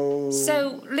 So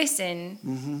listen.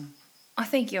 Mm-hmm. I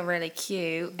think you're really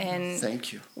cute, and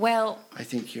Thank you. well, I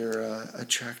think you're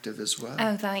attractive as well.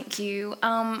 oh, thank you.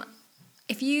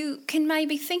 If you can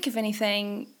maybe think of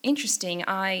anything interesting,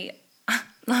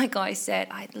 like I said,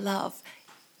 I love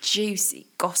juicy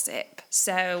gossip.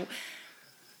 So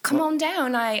come on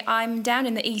down. I'm down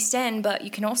in the East End, but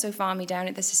you can also find me down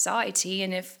at the Society.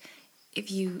 And if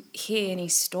you hear any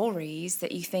stories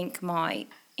that you think might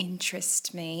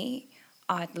interest me,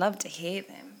 I'd love to hear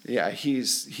them. Yeah,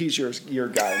 he's your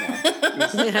guy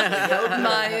now.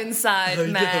 My inside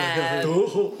man.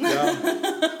 Oh,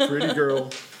 yeah, pretty girl.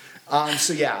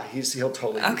 So yeah, he'll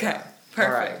totally do Okay, that.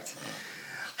 perfect.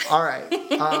 All right.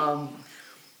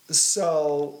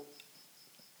 So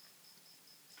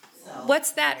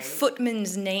What's that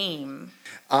footman's name?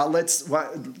 let's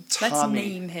Let's Tommy.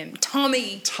 name him.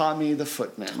 Tommy. Tommy the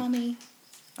footman. Tommy.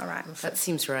 All right. That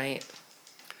seems right.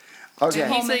 Okay.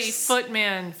 He's a Thomas.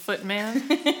 footman.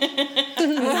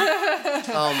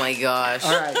 Oh my gosh.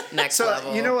 All right. Next so,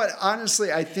 level. you know what?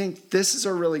 Honestly, I think this is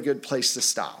a really good place to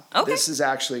stop. Okay. This is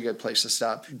actually a good place to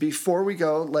stop. Before we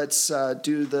go, let's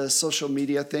do the social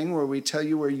media thing where we tell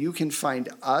you where you can find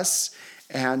us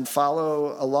and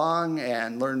follow along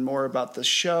and learn more about the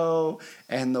show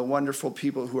and the wonderful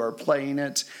people who are playing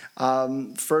it.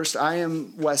 First, I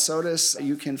am Wes Otis.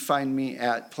 You can find me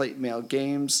at Plate Mail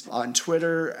Games on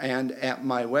Twitter and at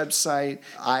my website.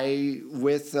 I,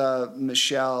 with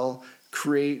Michelle,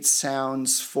 create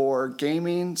sounds for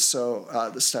gaming. So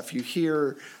the stuff you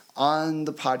hear on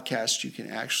the podcast, you can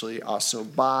actually also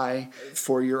buy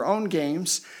for your own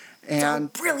games.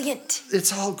 And Brilliant.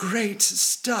 it's all great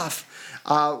stuff.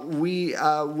 We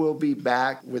will be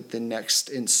back with the next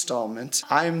installment.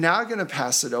 I'm now going to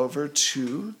pass it over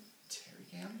to Terry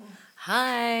Gamble.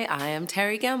 Hi, I am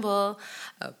Terry Gamble.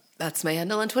 That's my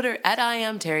handle on Twitter, at I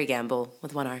am Terry Gamble,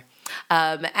 with one R.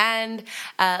 And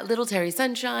Little Terry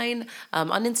Sunshine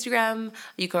on Instagram.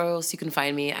 You can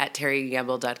find me at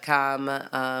terrygamble.com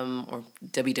or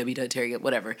www.terrygamble,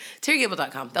 whatever.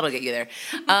 terrygamble.com. That'll get you there.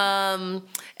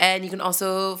 And you can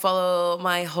also follow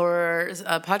my horror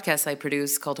podcast I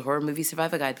produce called Horror Movie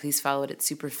Survival Guide. Please follow it. It's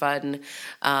super fun.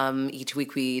 Each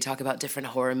week we talk about different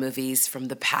horror movies from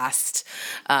the past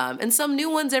and some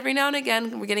new ones every now and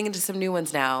again. We're getting into some new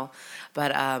ones now.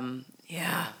 But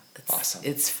yeah. Awesome.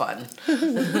 It's fun.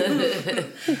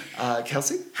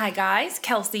 Kelsey? Hi guys,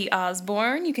 Kelsey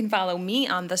Osborne. You can follow me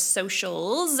on the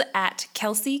socials at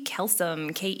Kelsey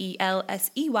Kelsem,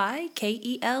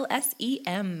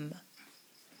 KelseyKelsem.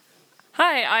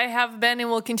 Hi, I have been and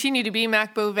will continue to be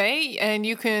Mac Beauvais, and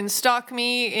you can stalk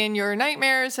me in your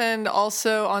nightmares and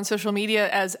also on social media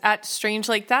as at Strange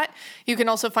Like That. You can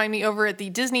also find me over at the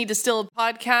Disney Distilled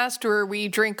podcast, where we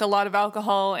drink a lot of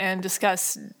alcohol and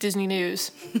discuss Disney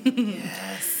news.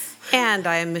 Yes. And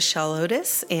I am Michelle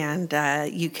Otis, and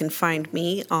you can find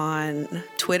me on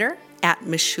Twitter at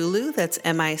Michulu, that's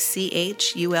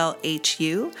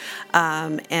Michulhu.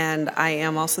 And I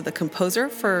am also the composer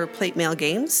for Plate Mail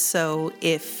Games. So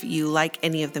if you like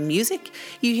any of the music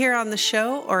you hear on the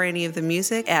show or any of the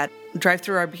music at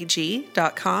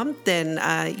drivethroughrpg.com,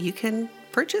 then you can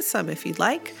purchase some if you'd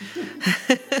like.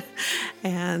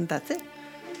 And that's it.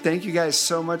 Thank you guys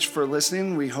so much for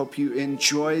listening. We hope you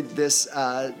enjoyed this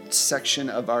section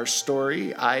of our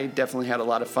story. I definitely had a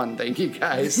lot of fun. Thank you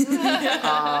guys.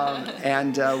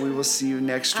 And we will see you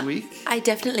next week. I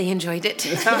definitely enjoyed it.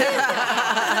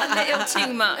 A little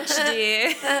too much,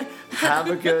 dear.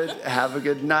 Have a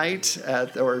good night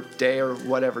or day or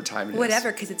whatever time it is.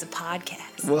 Whatever, because it's a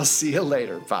podcast. We'll see you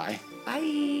later. Bye.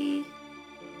 Bye.